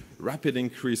this rapid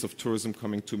increase of tourism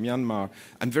coming to Myanmar,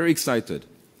 I'm very excited.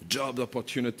 Job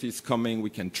opportunities coming, we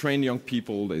can train young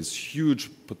people, there's huge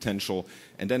potential.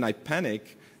 And then I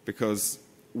panic because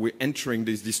we're entering,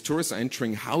 these tourists are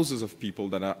entering houses of people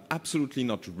that are absolutely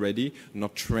not ready,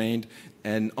 not trained,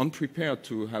 and unprepared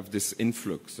to have this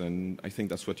influx. And I think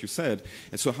that's what you said.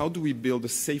 And so how do we build the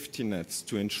safety nets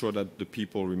to ensure that the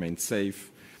people remain safe?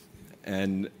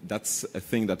 And that's a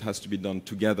thing that has to be done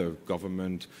together,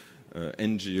 government,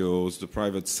 NGOs, the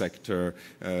private sector,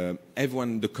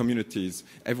 everyone, the communities,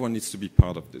 everyone needs to be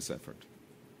part of this effort.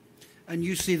 And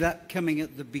you see that coming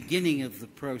at the beginning of the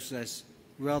process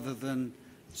rather than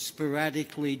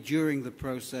sporadically during the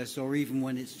process or even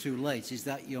when it's too late. Is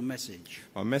that your message?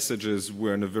 Our message is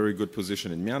we're in a very good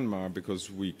position in Myanmar because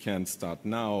we can start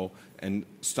now and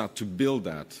start to build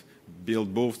that,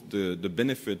 build both the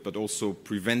benefit but also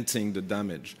preventing the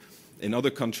damage. In other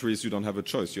countries, you don't have a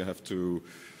choice. You have to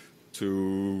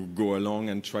go along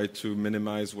and try to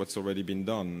minimize what's already been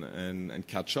done and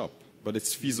catch up. But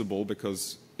it's feasible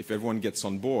because if everyone gets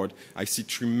on board, I see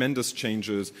tremendous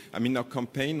changes. I mean, our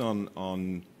campaign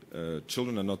on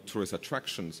Children Are Not Tourist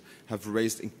Attractions have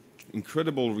raised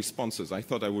incredible responses. I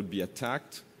thought I would be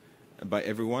attacked by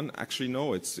everyone. Actually,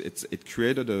 no, it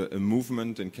created a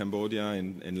movement in Cambodia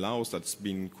and in Laos that's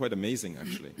been quite amazing,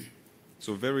 actually.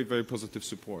 So very, very positive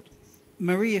support.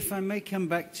 Marie, if I may come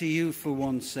back to you for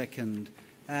 1 second.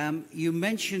 You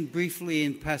mentioned briefly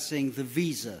in passing the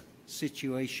visa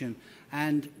situation,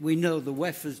 and we know the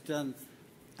WEF has done,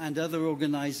 and other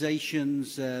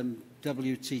organizations,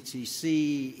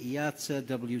 WTTC, IATA,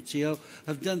 WTO,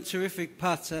 have done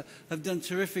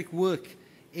terrific work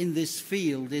in this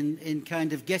field, in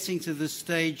kind of getting to the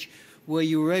stage where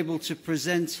you were able to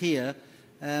present here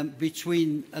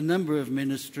between a number of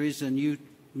ministries and you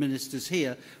ministers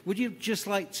here. Would you just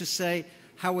like to say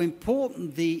how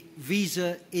important the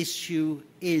visa issue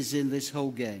is in this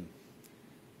whole game?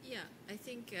 Yeah, I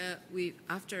think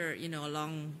after a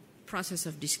long process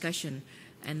of discussion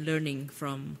and learning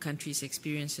from countries'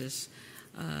 experiences,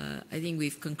 I think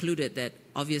we've concluded that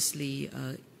obviously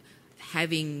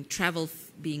having travel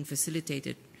being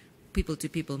facilitated,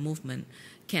 people-to-people movement,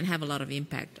 can have a lot of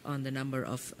impact on the number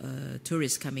of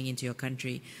tourists coming into your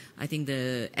country. I think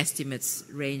the estimates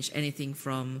range anything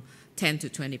from 10 to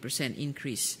 20%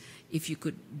 increase if you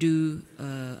could do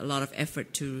a lot of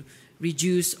effort to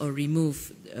reduce or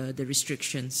remove the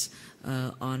restrictions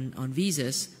on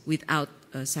visas without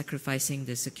sacrificing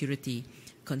the security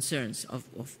concerns of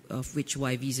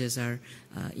why visas are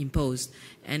imposed.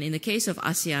 And in the case of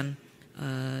ASEAN,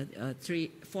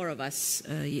 4 of us,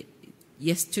 2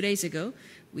 days ago,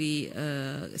 we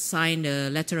signed a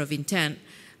letter of intent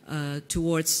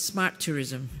towards smart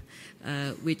tourism,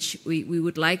 which we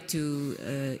would like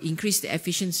to increase the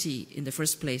efficiency in the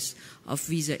first place of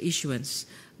visa issuance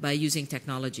by using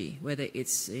technology, whether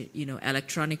it's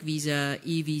electronic visa,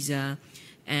 e-visa,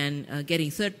 and getting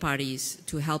third parties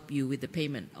to help you with the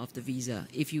payment of the visa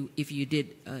if you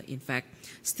did in fact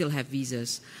still have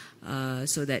visas,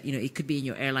 so that it could be in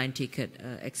your airline ticket,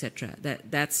 etc.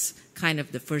 That's kind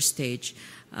of the first stage,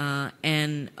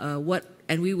 and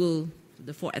we will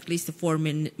at least the 4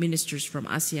 ministers from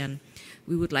ASEAN.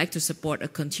 We would like to support a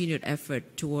continued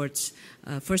effort towards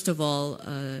first of all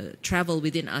travel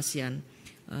within ASEAN.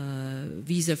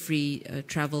 Visa-free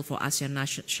travel for ASEAN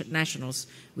nationals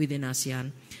within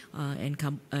ASEAN, and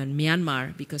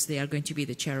Myanmar, because they are going to be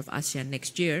the chair of ASEAN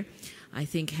next year, I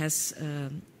think has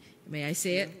may I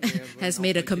say it, Yeah, has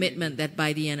made a commitment that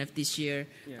by the end of this year,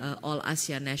 all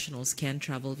ASEAN nationals can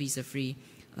travel visa-free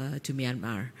to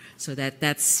Myanmar. So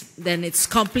then it's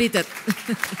completed.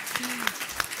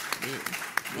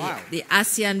 The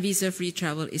ASEAN visa-free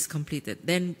travel is completed.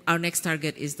 Then our next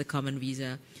target is the common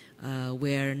visa,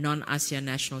 where non-ASEAN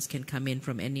nationals can come in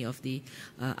from any of the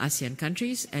ASEAN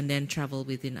countries and then travel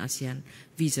within ASEAN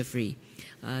visa-free.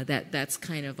 That's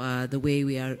kind of the way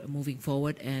we are moving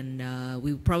forward, and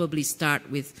we'll probably start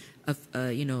with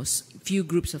few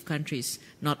groups of countries,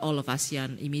 not all of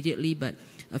ASEAN immediately, but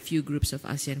a few groups of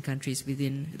ASEAN countries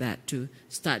within that to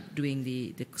start doing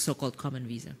the so-called common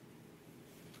visa.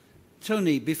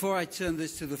 Tony, before I turn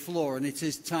this to the floor, and it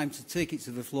is time to take it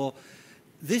to the floor,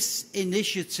 this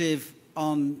initiative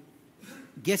on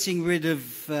getting rid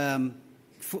of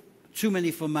too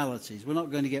many formalities, we're not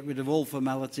going to get rid of all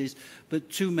formalities, but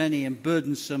too many and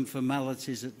burdensome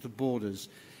formalities at the borders.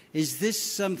 Is this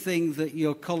something that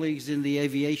your colleagues in the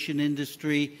aviation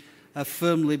industry are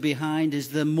firmly behind? Is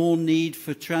there more need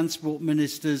for transport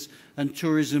ministers and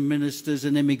tourism ministers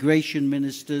and immigration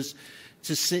ministers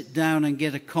to sit down and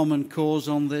get a common cause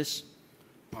on this?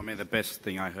 I mean, the best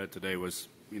thing I heard today was,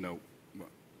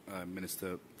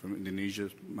 Minister from Indonesia,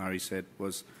 Mari said,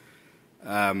 was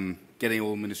getting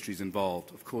all ministries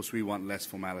involved. Of course, we want less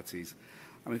formalities.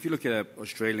 I mean, if you look at an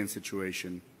Australian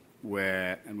situation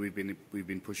where, and we've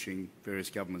been pushing various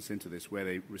governments into this, where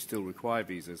they still require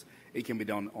visas, it can be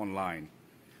done online.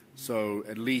 So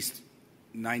at least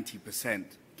 90%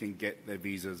 can get their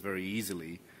visas very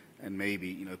easily, and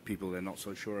maybe people they're not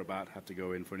so sure about have to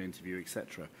go in for an interview,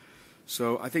 etc.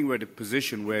 So I think we're at a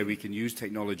position where we can use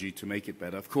technology to make it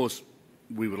better. Of course,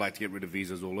 we would like to get rid of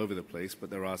visas all over the place, but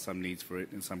there are some needs for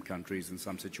it in some countries, in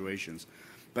some situations.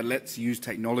 But let's use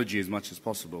technology as much as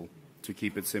possible to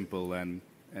keep it simple and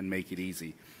make it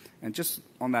easy. And just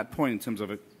on that point, in terms of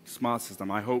a smart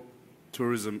system, I hope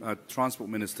transport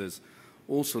ministers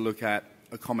also look at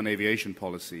a common aviation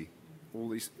policy. All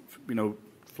these,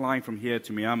 flying from here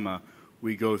to Myanmar,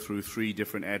 we go through 3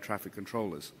 different air traffic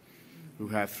controllers who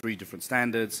have 3 different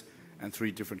standards and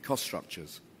 3 different cost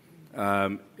structures.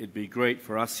 It'd be great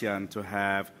for ASEAN to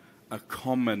have a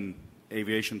common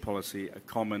aviation policy, a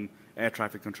common air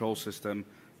traffic control system,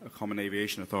 a common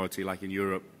aviation authority like in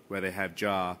Europe, where they have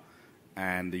JAR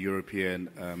and the European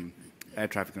air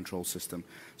traffic control system.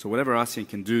 So whatever ASEAN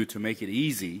can do to make it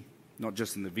easy, not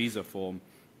just in the visa form,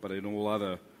 but in all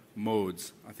other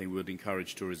modes, I think would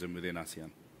encourage tourism within ASEAN.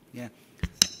 Yeah.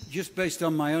 Just based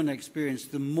on my own experience,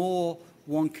 the more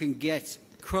one can get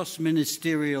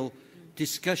cross-ministerial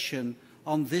discussion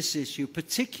on this issue,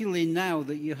 particularly now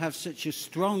that you have such a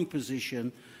strong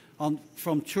position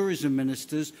from tourism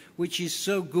ministers, which is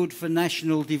so good for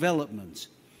national development.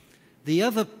 The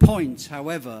other point,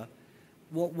 however,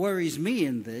 what worries me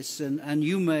in this, and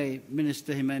you may,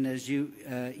 Minister Jimenez,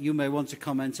 you may want to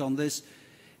comment on this,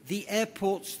 the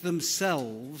airports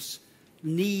themselves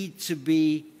need to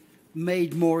be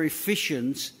made more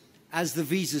efficient as the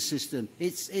visa system.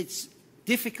 It's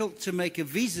difficult to make a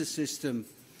visa system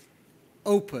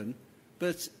open,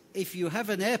 but if you have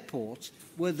an airport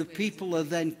where the people are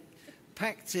then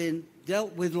packed in,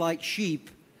 dealt with like sheep,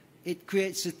 it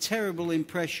creates a terrible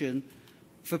impression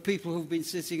for people who've been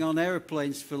sitting on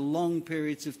aeroplanes for long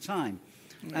periods of time.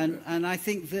 And I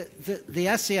think that the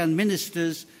ASEAN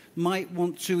ministers might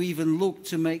want to even look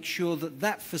to make sure that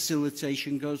that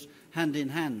facilitation goes hand in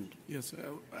hand. Yes,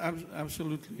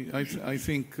 absolutely. I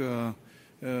think,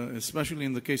 especially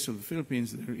in the case of the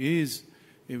Philippines, there is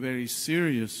a very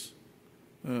serious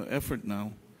effort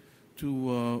now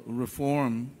to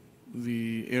reform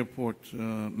the airport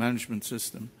management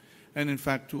system, and in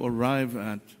fact to arrive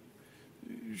at,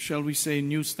 shall we say,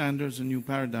 new standards and new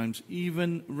paradigms,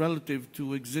 even relative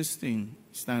to existing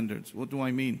standards. What do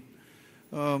I mean?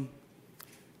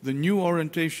 The new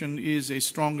orientation is a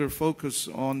stronger focus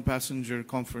on passenger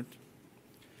comfort.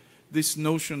 This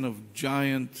notion of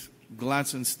giant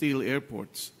glass and steel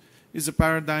airports is a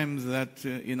paradigm that,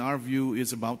 in our view,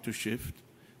 is about to shift,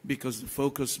 because the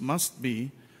focus must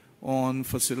be on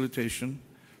facilitation,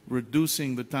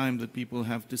 reducing the time that people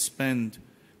have to spend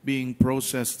being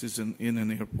processed in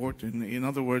an airport. In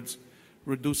other words,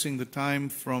 reducing the time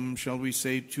from, shall we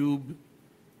say, tube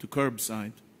to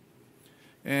curbside,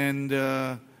 and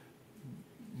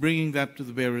bringing that to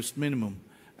the barest minimum.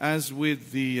 As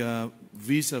with the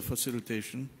visa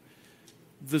facilitation,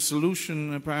 the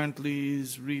solution apparently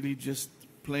is really just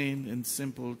plain and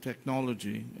simple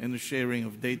technology and the sharing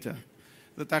of data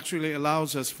that actually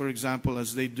allows us, for example,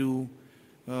 as they do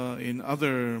in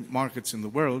other markets in the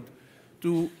world,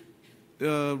 to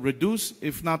reduce,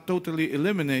 if not totally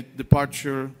eliminate,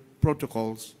 departure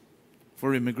protocols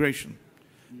for immigration.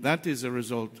 That is a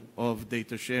result of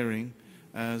data sharing,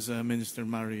 as Minister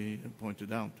Mari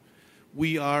pointed out.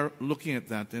 We are looking at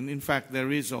that, and in fact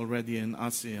there is already an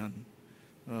ASEAN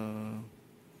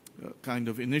kind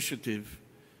of initiative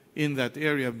in that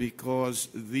area, because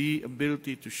the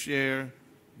ability to share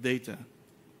data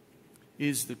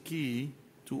is the key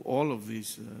to all of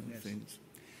these things.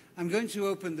 I'm going to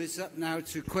open this up now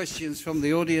to questions from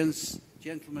the audience.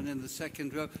 Gentleman in the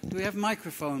second row. Do we have a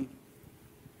microphone?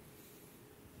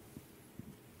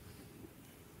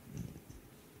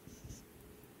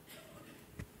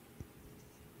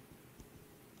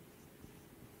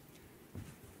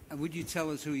 And would you tell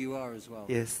us who you are as well?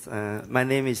 Yes, my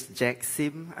name is Jack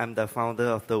Sim. I'm the founder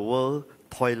of the World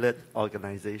Toilet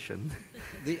Organization.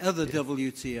 The other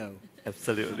WTO.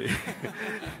 Absolutely.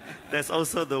 There's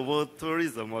also the World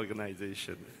Tourism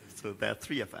Organization. So there are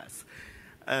three of us.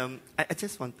 I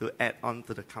just want to add on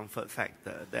to the comfort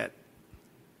factor that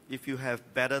if you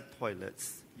have better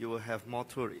toilets, you will have more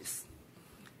tourists.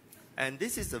 And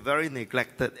this is a very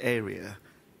neglected area,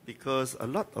 because a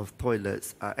lot of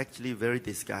toilets are actually very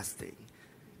disgusting.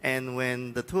 And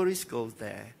when the tourists go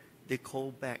there, they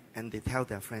call back and they tell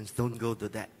their friends, don't go to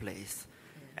that place.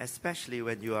 Especially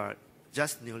when you are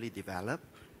just newly developed,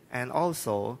 and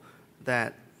also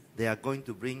that they are going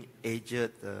to bring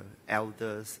aged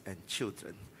elders and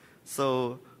children.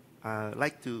 So I'd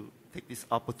like to take this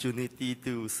opportunity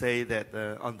to say that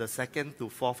on the 2nd to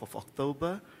 4th of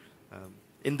October,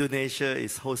 Indonesia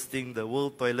is hosting the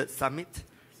World Toilet Summit,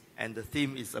 and the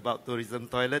theme is about tourism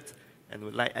toilet, and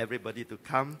we'd like everybody to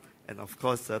come. And of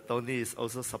course, Tony is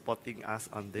also supporting us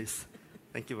on this.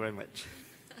 Thank you very much.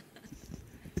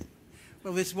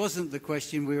 Well, this wasn't the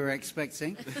question we were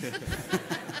expecting.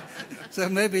 So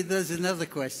maybe there's another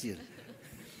question.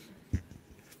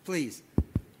 Please.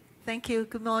 Thank you.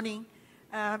 Good morning.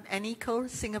 Annie Cole,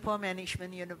 Singapore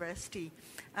Management University.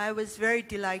 I was very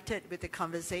delighted with the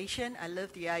conversation. I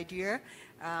love the idea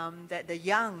that the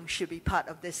young should be part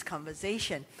of this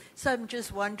conversation. So I'm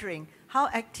just wondering, how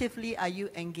actively are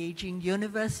you engaging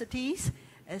universities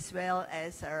as well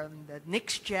as the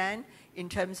next gen in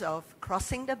terms of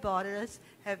crossing the borders,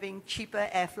 having cheaper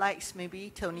air flights maybe?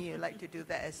 Tony, you'd like to do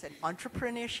that as an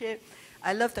entrepreneurship.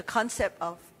 I love the concept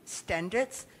of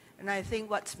standards, and I think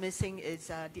what's missing is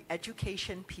the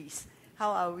education piece.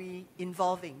 How are we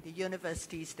involving the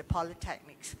universities, the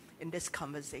polytechnics in this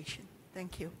conversation?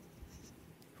 Thank you.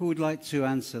 Who would like to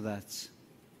answer that?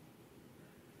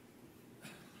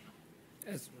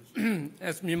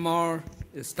 As Myanmar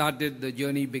started, the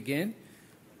journey began,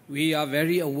 we are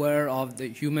very aware of the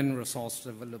human resource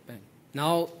development.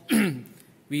 Now,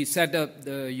 we set up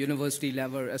the university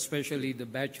level, especially the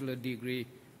bachelor degree,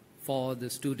 for the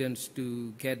students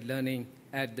to get learning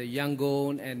at the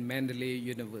Yangon and Mandalay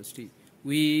University.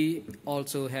 We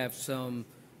also have some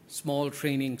small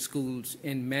training schools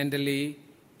in Mandalay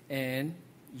and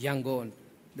Yangon.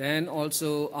 Then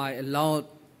also I allowed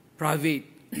private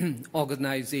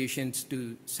organizations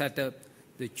to set up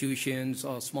the tuitions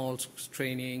or small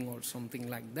training or something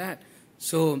like that.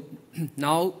 So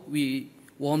now we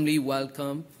warmly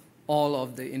welcome all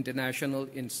of the international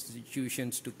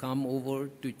institutions to come over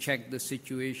to check the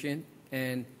situation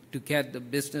and to get the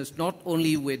business not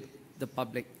only with the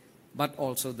public but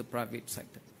also the private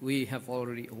sector. We have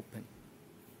already opened.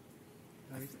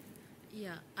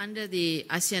 Yeah, under the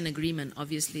ASEAN agreement,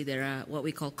 obviously there are what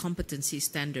we call competency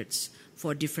standards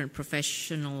for different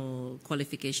professional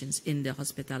qualifications in the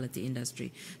hospitality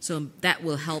industry. So that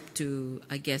will help to,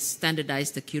 I guess,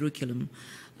 standardize the curriculum.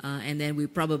 And then we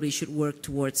probably should work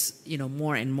towards,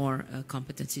 more and more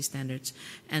competency standards.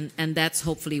 And that's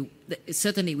hopefully,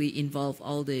 certainly we involve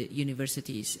all the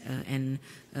universities and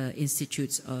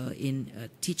institutes in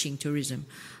teaching tourism.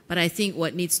 But I think we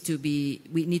need to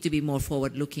be more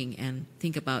forward-looking and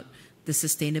think about the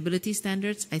sustainability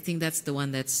standards. I think that's the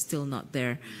one that's still not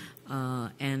there.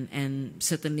 And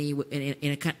certainly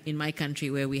in my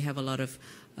country, where we have a lot of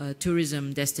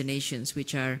tourism destinations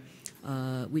which are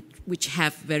which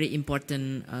have very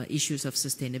important issues of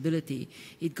sustainability.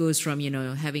 It goes from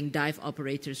having dive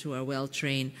operators who are well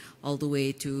trained all the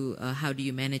way to how do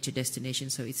you manage a destination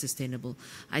so it's sustainable.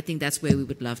 I think that's where we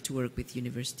would love to work with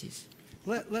universities.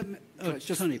 Let me,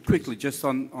 just Tony, quickly, just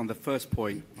on the first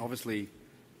point, obviously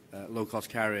low-cost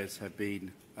carriers have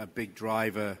been a big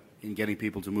driver in getting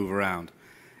people to move around,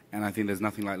 and I think there's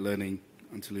nothing like learning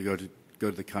until you go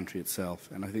to the country itself.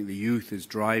 And I think the youth is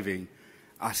driving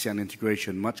ASEAN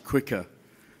integration much quicker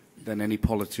than any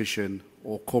politician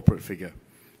or corporate figure,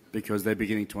 because they're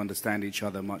beginning to understand each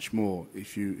other much more.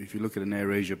 If you look at an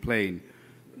AirAsia plane,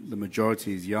 the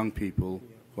majority is young people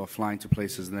who are flying to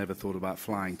places they never thought about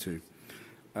flying to.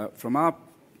 From our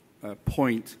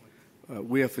point,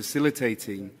 we are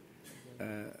facilitating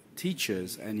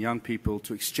teachers and young people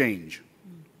to exchange.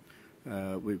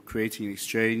 We're creating an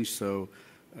exchange, so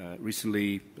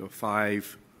recently there were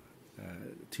 5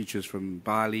 teachers from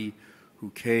Bali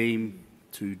who came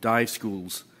to dive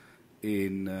schools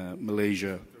in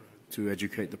Malaysia to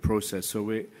educate the process. So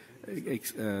we're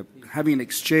having an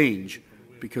exchange,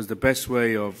 because the best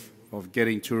way of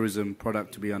getting tourism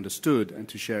product to be understood and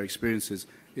to share experiences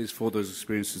is for those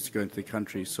experiences to go into the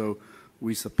country. So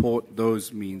we support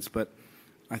those means. But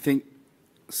I think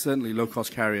certainly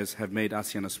low-cost carriers have made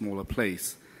ASEAN a smaller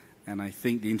place, and I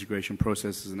think the integration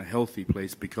process is in a healthy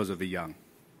place because of the young.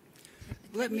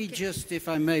 Let me just, if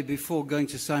I may, before going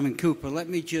to Simon Cooper, let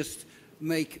me just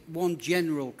make one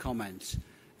general comment.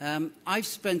 I've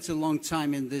spent a long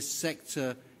time in this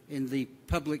sector, in the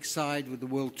public side with the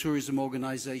World Tourism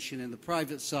Organization, in the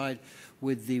private side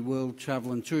with the World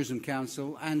Travel and Tourism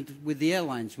Council, and with the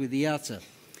airlines, with the IATA.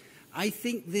 I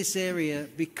think this area,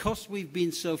 because we've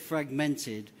been so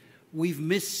fragmented, we've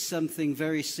missed something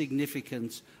very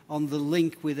significant on the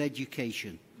link with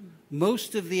education.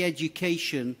 Most of the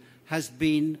education has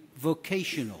been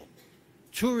vocational.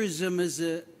 Tourism as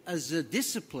a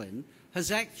discipline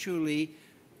has actually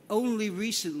only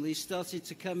recently started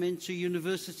to come into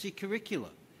university curricula.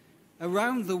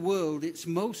 Around the world, it's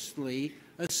mostly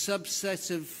a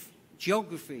subset of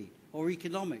geography or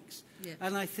economics. Yeah.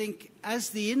 And I think as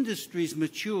the industry's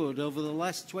matured over the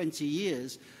last 20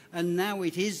 years, and now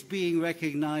it is being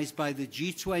recognized by the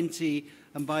G20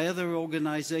 and by other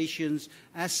organizations,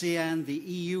 ASEAN, the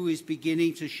EU is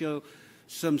beginning to show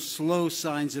some slow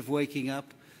signs of waking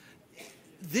up.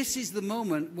 This is the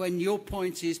moment when your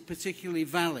point is particularly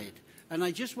valid. And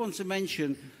I just want to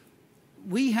mention,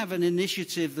 we have an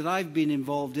initiative that I've been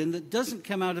involved in that doesn't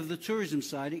come out of the tourism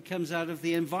side, it comes out of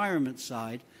the environment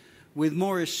side, with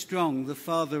Maurice Strong, the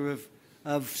father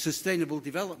of sustainable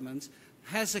development,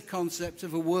 has a concept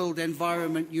of a World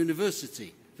Environment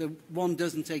University. The one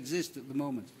doesn't exist at the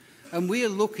moment. And we are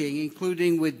looking,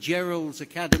 including with Gerald's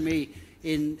Academy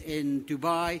in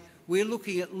Dubai, we're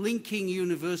looking at linking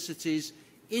universities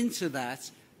into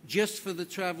that just for the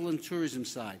travel and tourism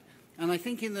side. And I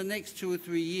think in the next 2 or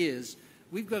 3 years,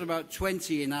 we've got about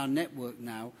 20 in our network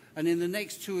now, and in the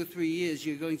next 2 or 3 years,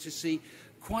 you're going to see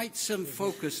quite some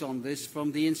focus on this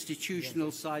from the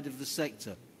institutional side of the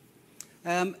sector.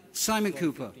 Simon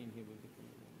Cooper.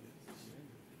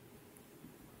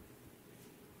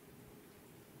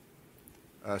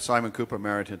 Simon Cooper,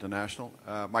 Marriott International.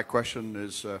 My question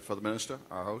is for the Minister,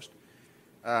 our host.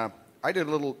 I did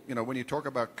a little, when you talk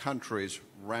about countries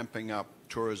ramping up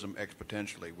tourism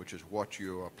exponentially, which is what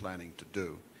you are planning to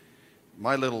do,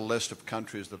 my little list of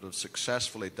countries that have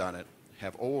successfully done it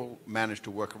have all managed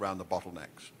to work around the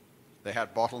bottlenecks. They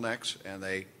had bottlenecks and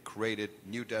they created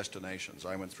new destinations.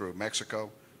 I went through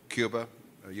Mexico, Cuba.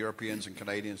 Europeans and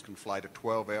Canadians can fly to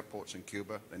 12 airports in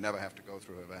Cuba. They never have to go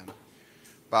through Havana.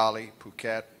 Bali,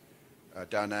 Phuket,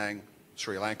 Da Nang.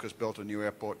 Sri Lanka's built a new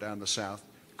airport down the south.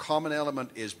 Common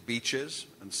element is beaches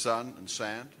and sun and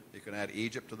sand. You can add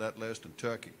Egypt to that list and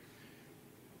Turkey.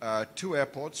 2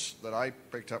 airports that I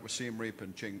picked up were Siem Reap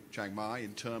and Chiang Mai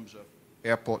in terms of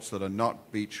airports that are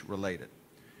not beach related.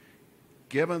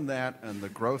 Given that and the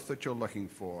growth that you're looking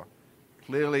for,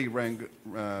 clearly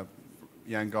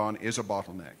Yangon is a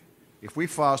bottleneck. If we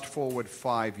fast forward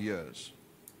 5 years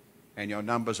and your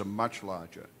numbers are much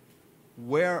larger,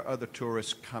 where are the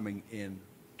tourists coming in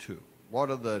to? What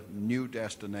are the new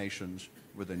destinations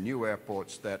with the new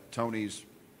airports that Tony's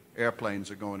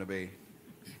airplanes are going to be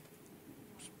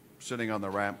sitting on the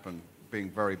ramp and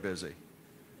being very busy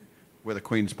with a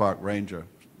Queen's Park Ranger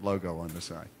logo on the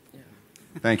side? Yeah.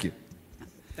 Thank you.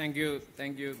 Thank you,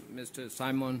 Mr.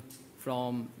 Simon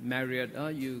from Marriott.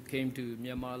 You came to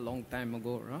Myanmar a long time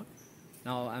ago, right?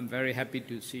 Now I'm very happy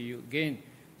to see you again.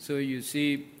 So you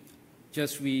see,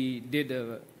 we did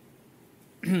a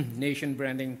nation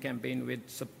branding campaign with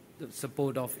the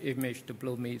support of image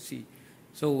diplomacy.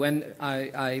 So when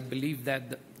I believe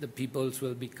that the peoples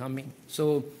will be coming.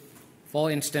 So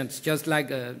for instance, just like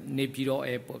a Naypyidaw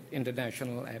Airport,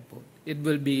 international airport, it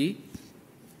will be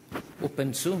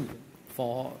open soon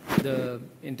for the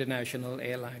international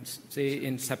airlines. Say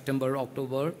in September,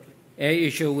 October,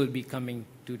 AirAsia will be coming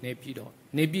to Naypyidaw.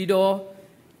 Naypyidaw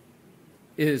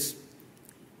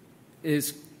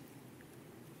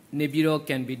Naypyidaw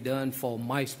can be done for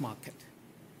mice market.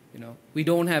 We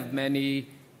don't have many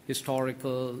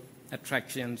historical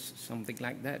attractions, something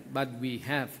like that, but we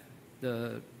have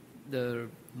the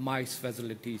mice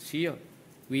facilities here.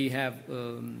 We have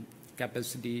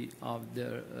capacity of the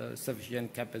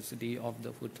sufficient capacity of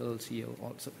the hotels here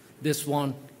also. This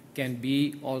one can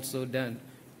be also done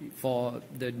for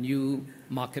the new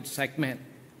market segment.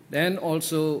 Then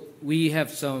also we have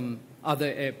some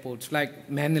other airports like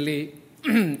Manila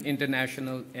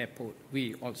International Airport.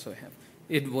 We also have.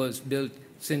 It was built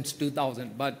since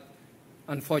 2000, but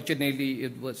unfortunately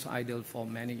it was idle for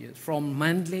many years. From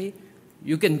Manila,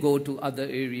 you can go to other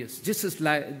areas. This is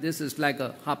like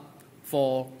a hub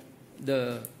for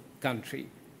the country.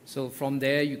 So from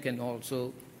there you can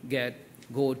also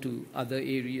go to other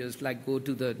areas, like go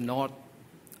to the north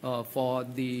for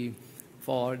the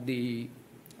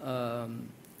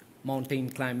mountain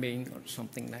climbing or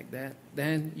something like that.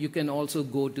 Then you can also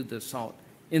go to the south.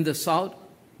 In the south,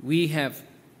 we have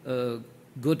a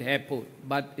good airport,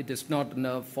 but it is not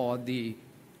enough for the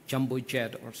jumbo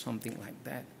jet or something like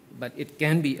that. But it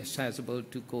can be accessible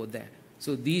to go there.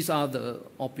 So these are the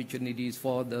opportunities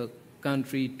for the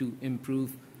country to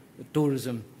improve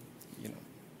tourism.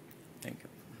 Thank you.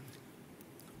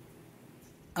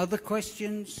 Other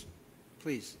questions,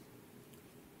 please?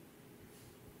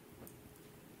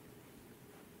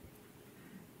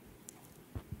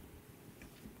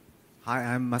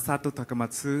 Hi, I'm Masato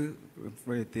Takamatsu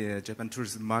with the Japan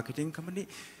Tourism Marketing Company.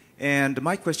 And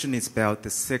my question is about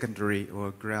the secondary or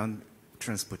ground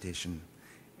transportation.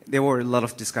 There were a lot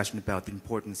of discussion about the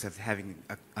importance of having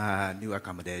a new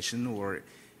accommodation or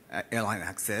airline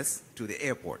access to the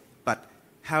airport. But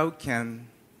how can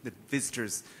the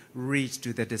visitors reach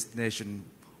to the destination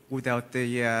without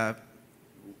the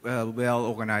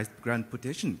well-organized ground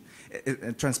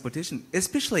transportation,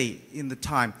 especially in the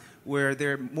time where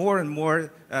there are more and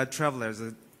more travelers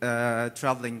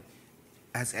traveling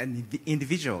as an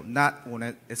individual, not on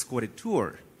an escorted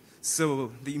tour.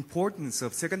 So the importance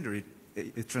of secondary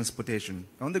transportation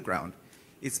on the ground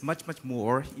is much, much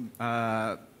more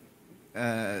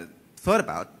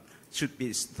should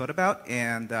be thought about.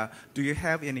 And do you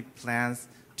have any plans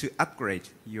to upgrade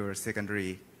your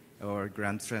secondary or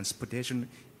ground transportation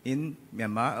in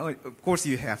Myanmar? Of course,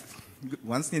 you have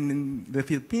ones in the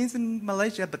Philippines and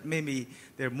Malaysia, but maybe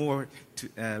there are more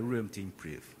room to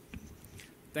improve.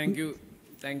 Thank you.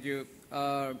 Thank you.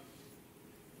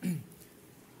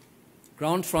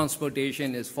 Ground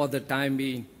transportation is, for the time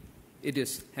being, it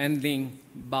is handling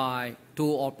by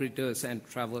tour operators and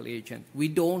travel agents. We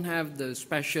don't have the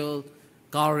special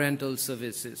car rental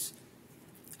services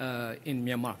in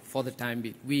Myanmar for the time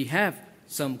being. We have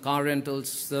some car rental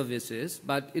services,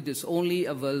 but it is only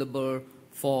available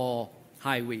for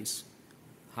highways,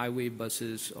 highway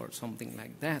buses or something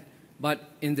like that. But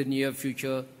in the near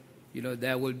future,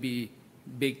 there will be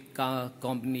big car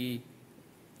company,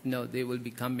 they will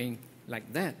be coming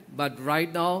like that. But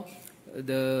right now,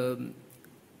 the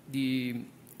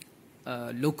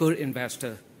local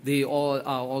investor, they all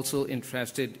are also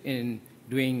interested in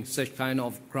doing such kind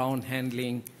of ground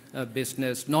handling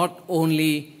business, not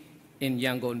only in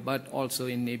Yangon, but also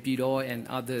in Naypyidaw and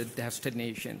other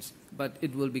destinations. But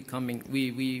it will be coming.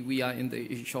 We are in the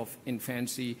age of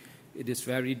infancy. It is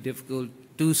very difficult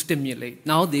to stimulate.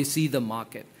 Now they see the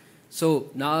market.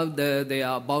 So now there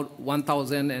are about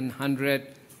 1,100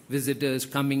 visitors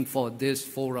coming for this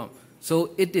forum.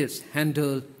 So it is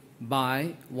handled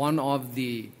by one of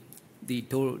the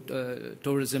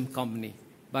tourism company,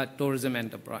 but tourism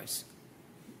enterprise.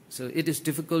 So it is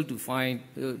difficult to find.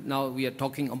 Now we are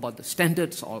talking about the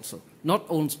standards also, not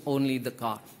only the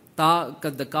car.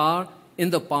 The car, in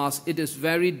the past, it is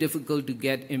very difficult to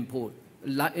get import.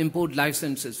 Import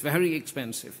license is very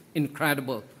expensive,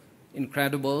 incredible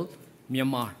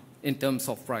Myanmar in terms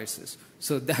of prices.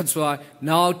 So that's why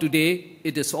now today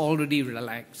it is already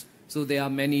relaxed. So there are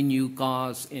many new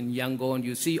cars in Yangon.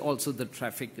 You see also the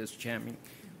traffic is jamming.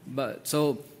 But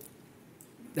so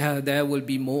there will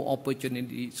be more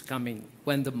opportunities coming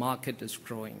when the market is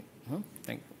growing.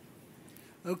 Thank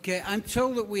you. Okay, I'm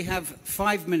told that we have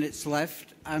 5 minutes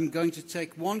left. I'm going to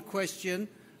take one question.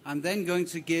 I'm then going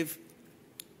to give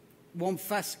one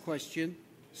fast question.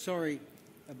 Sorry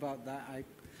about that.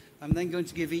 I'm then going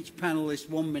to give each panelist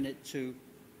 1 minute to,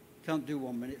 can't do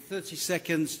 1 minute, 30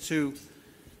 seconds to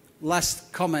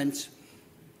last comment.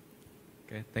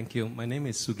 Okay, thank you. My name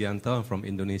is Sugianto. I'm from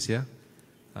Indonesia,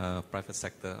 private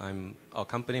sector. Our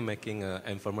company making an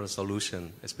environmental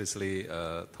solution, especially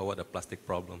toward the plastic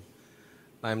problem.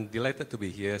 I'm delighted to be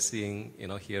here,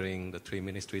 hearing the three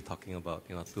ministries talking about,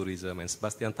 tourism, and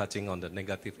Sebastian touching on the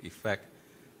negative effect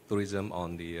tourism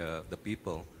on the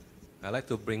people. I'd like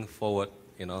to bring forward,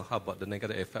 how about the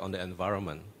negative effect on the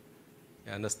environment?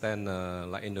 I understand,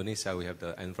 like Indonesia, we have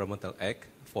the Environmental Act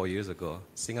 4 years ago.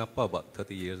 Singapore, about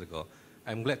 30 years ago.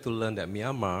 I'm glad to learn that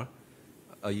Myanmar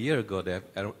a year ago, they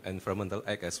have environmental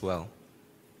act as well.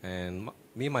 And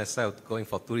me, myself, going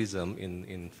for tourism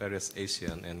in various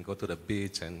ASEAN and go to the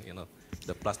beach and, you know,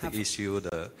 the plastic issue.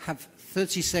 Have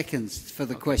 30 seconds for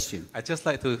the question. I'd just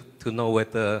like to know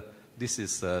whether this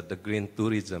is the green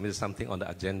tourism is something on the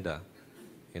agenda,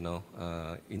 you know,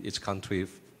 in each country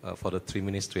for the three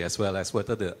ministries, as well as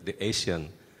whether the ASEAN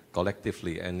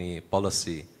collectively any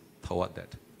policy toward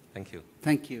that. Thank you.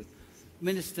 Thank you.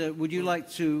 Minister, would you like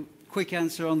to quick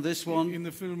answer on this one? In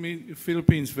the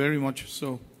Philippines, very much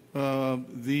so.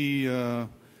 The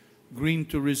green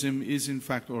tourism is, in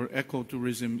fact, or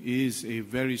ecotourism is a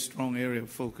very strong area of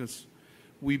focus.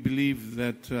 We believe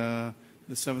that the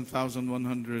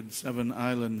 7,107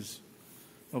 islands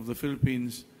of the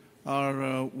Philippines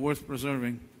are worth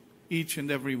preserving, each and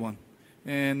every one.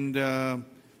 And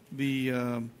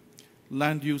the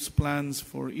land use plans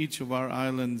for each of our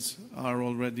islands are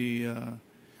already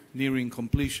nearing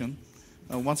completion.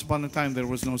 Once upon a time, there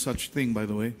was no such thing, by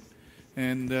the way.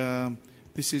 And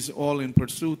this is all in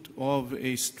pursuit of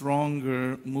a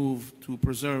stronger move to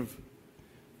preserve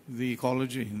the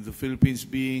ecology. The Philippines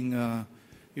being,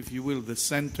 if you will, the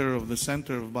center of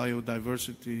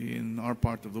biodiversity in our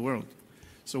part of the world.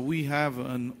 So we have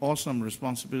an awesome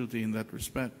responsibility in that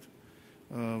respect,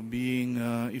 being,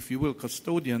 if you will,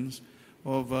 custodians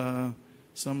of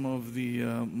some of the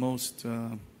most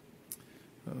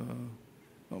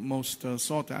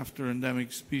sought after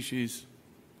endemic species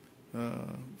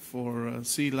for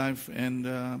sea life and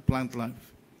plant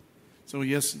life. So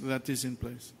yes, that is in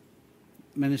place.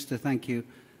 Minister, thank you.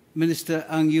 Minister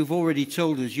Aung, you've already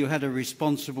told us you had a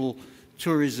responsible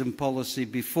tourism policy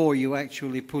before you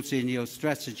actually put in your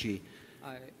strategy.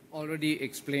 I already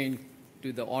explained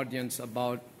to the audience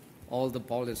about all the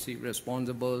policy,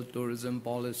 responsible tourism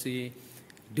policy,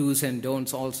 do's and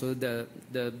don'ts, also the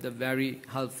very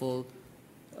helpful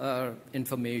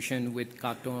information with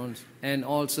cartoons, and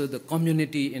also the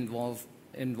community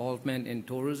involvement in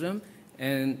tourism,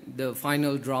 and the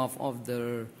final draft of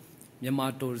the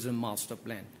Myanmar Tourism Master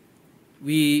Plan.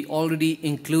 We already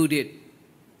included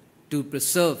to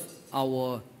preserve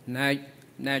our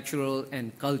natural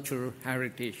and cultural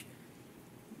heritage.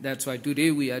 That's why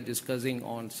today we are discussing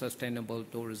on sustainable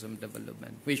tourism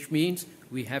development, which means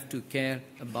we have to care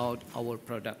about our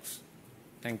products.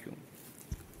 Thank you.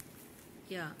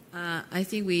 Yeah, I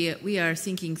think we are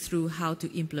thinking through how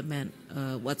to implement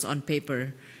what's on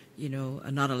paper, you know,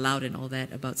 not allowed and all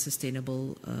that about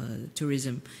sustainable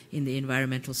tourism in the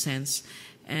environmental sense.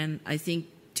 And I think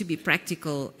to be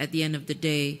practical, at the end of the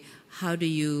day, how do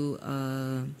you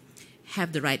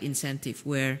have the right incentive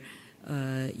where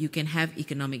you can have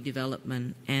economic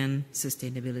development and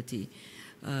sustainability?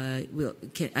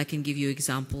 I can give you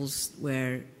examples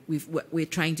where we're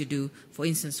trying to do, for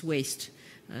instance, waste.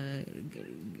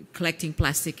 Collecting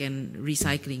plastic and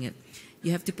recycling it.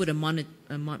 You have to put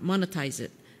monetize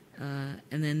it,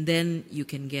 and then you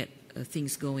can get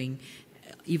things going,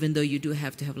 even though you do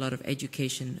have to have a lot of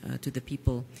education to the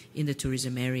people in the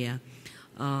tourism area.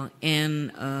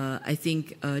 And I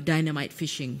think dynamite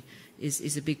fishing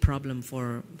is a big problem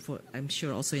for I'm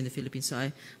sure also in the Philippines.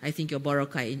 So I think your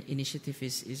Boracay initiative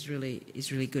is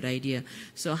really good idea.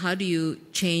 So how do you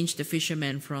change the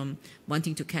fishermen from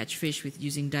wanting to catch fish with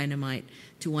using dynamite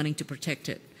to wanting to protect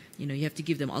it? You know, you have to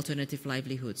give them alternative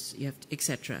livelihoods, you have to,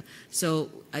 etc. So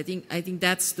I think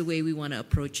that's the way we want to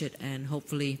approach it, and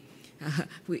hopefully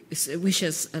we wish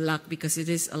us luck, because it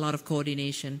is a lot of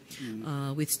coordination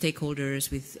with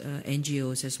stakeholders, with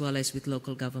NGOs, as well as with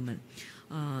local government.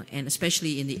 And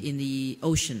especially in the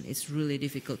ocean, it's really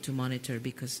difficult to monitor,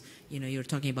 because you know you're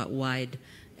talking about wide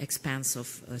expanse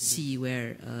of sea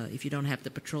where if you don't have the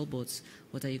patrol boats,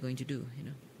 what are you going to do? You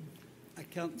know. I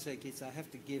can't take it. I have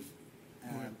to give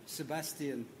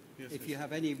Sebastian. If you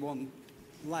have any one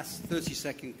last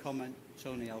 30-second comment,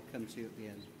 Tony, I'll come to you at the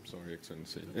end. Sorry,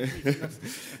 Excellency.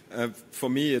 For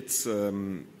me, it's.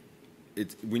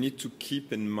 We need to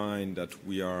keep in mind that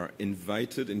we are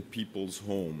invited in people's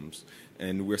homes,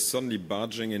 and we're suddenly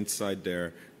barging inside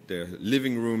their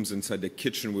living rooms, inside their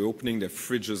kitchen. We're opening their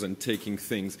fridges and taking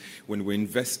things. When we're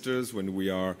investors, when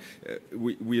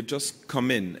we just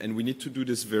come in, and we need to do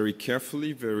this very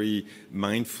carefully, very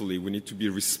mindfully. We need to be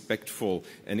respectful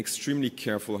and extremely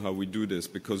careful how we do this,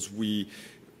 because we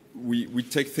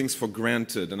take things for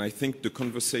granted. And I think the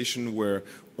conversation where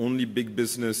only big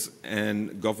business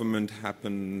and government have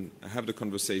the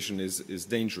conversation is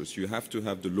dangerous. You have to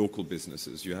have the local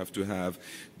businesses, you have to have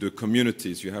the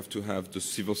communities, you have to have the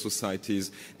civil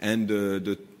societies and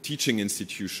the teaching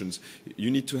institutions. You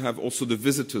need to have also the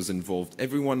visitors involved.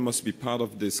 Everyone must be part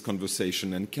of this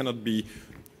conversation and cannot be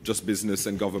just business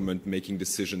and government making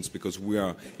decisions, because we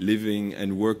are living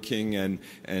and working and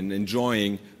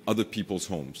enjoying other people's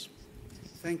homes.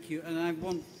 Thank you. And I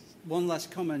want one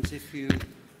last comment, if you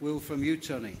will, from you,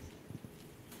 Tony.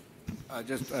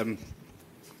 Just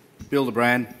build a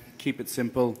brand, keep it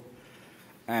simple,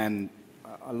 and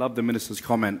I love the Minister's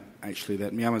comment, actually,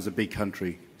 that Myanmar is a big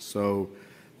country, so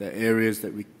there are areas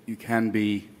that you can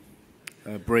be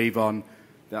brave on.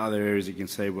 There are other areas you can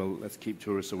say, well, let's keep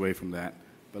tourists away from that,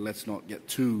 but let's not get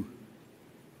too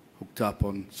hooked up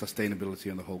on sustainability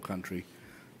in the whole country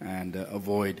and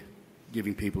avoid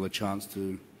giving people a chance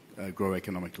to grow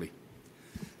economically.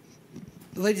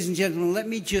 Ladies and gentlemen, let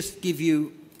me just give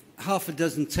you half a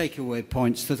dozen takeaway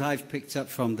points that I've picked up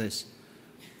from this.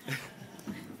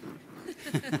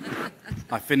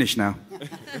 I finish now.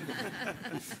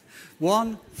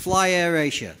 1, fly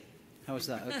AirAsia. How was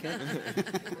that? Okay.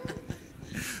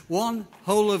 1,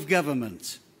 whole of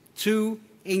government. 2,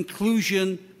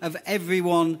 inclusion of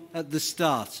everyone at the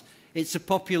start. It's a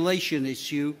population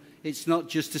issue. It's not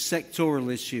just a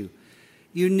sectoral issue.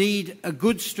 You need a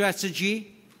good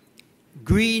strategy.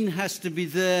 Green has to be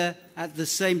there at the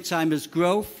same time as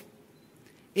growth.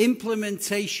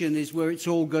 Implementation is where it's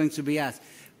all going to be at.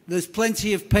 There's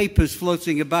plenty of papers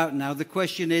floating about now. The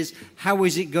question is, how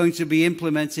is it going to be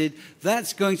implemented?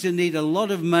 That's going to need a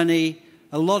lot of money,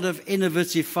 a lot of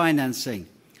innovative financing.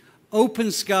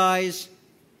 Open skies,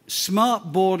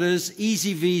 smart borders,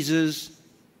 easy visas,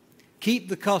 keep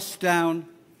the costs down,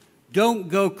 don't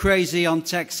go crazy on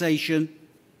taxation,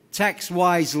 tax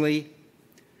wisely,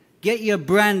 get your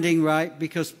branding right,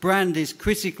 because brand is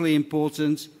critically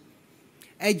important,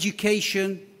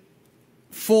 education,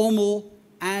 formal,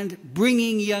 and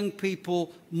bringing young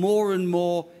people more and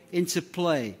more into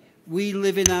play. We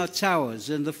live in our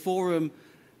towers, and the forum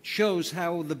shows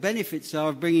how the benefits are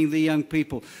of bringing the young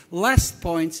people. Last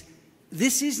point,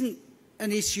 this isn't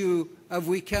an issue of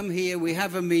we come here, we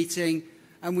have a meeting,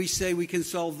 and we say we can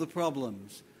solve the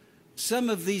problems. Some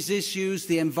of these issues,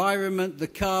 the environment, the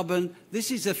carbon,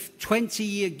 this is a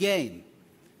 20-year game.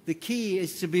 The key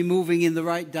is to be moving in the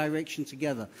right direction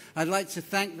together. I'd like to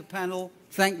thank the panel,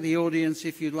 thank the audience,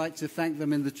 if you'd like to thank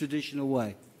them in the traditional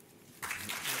way.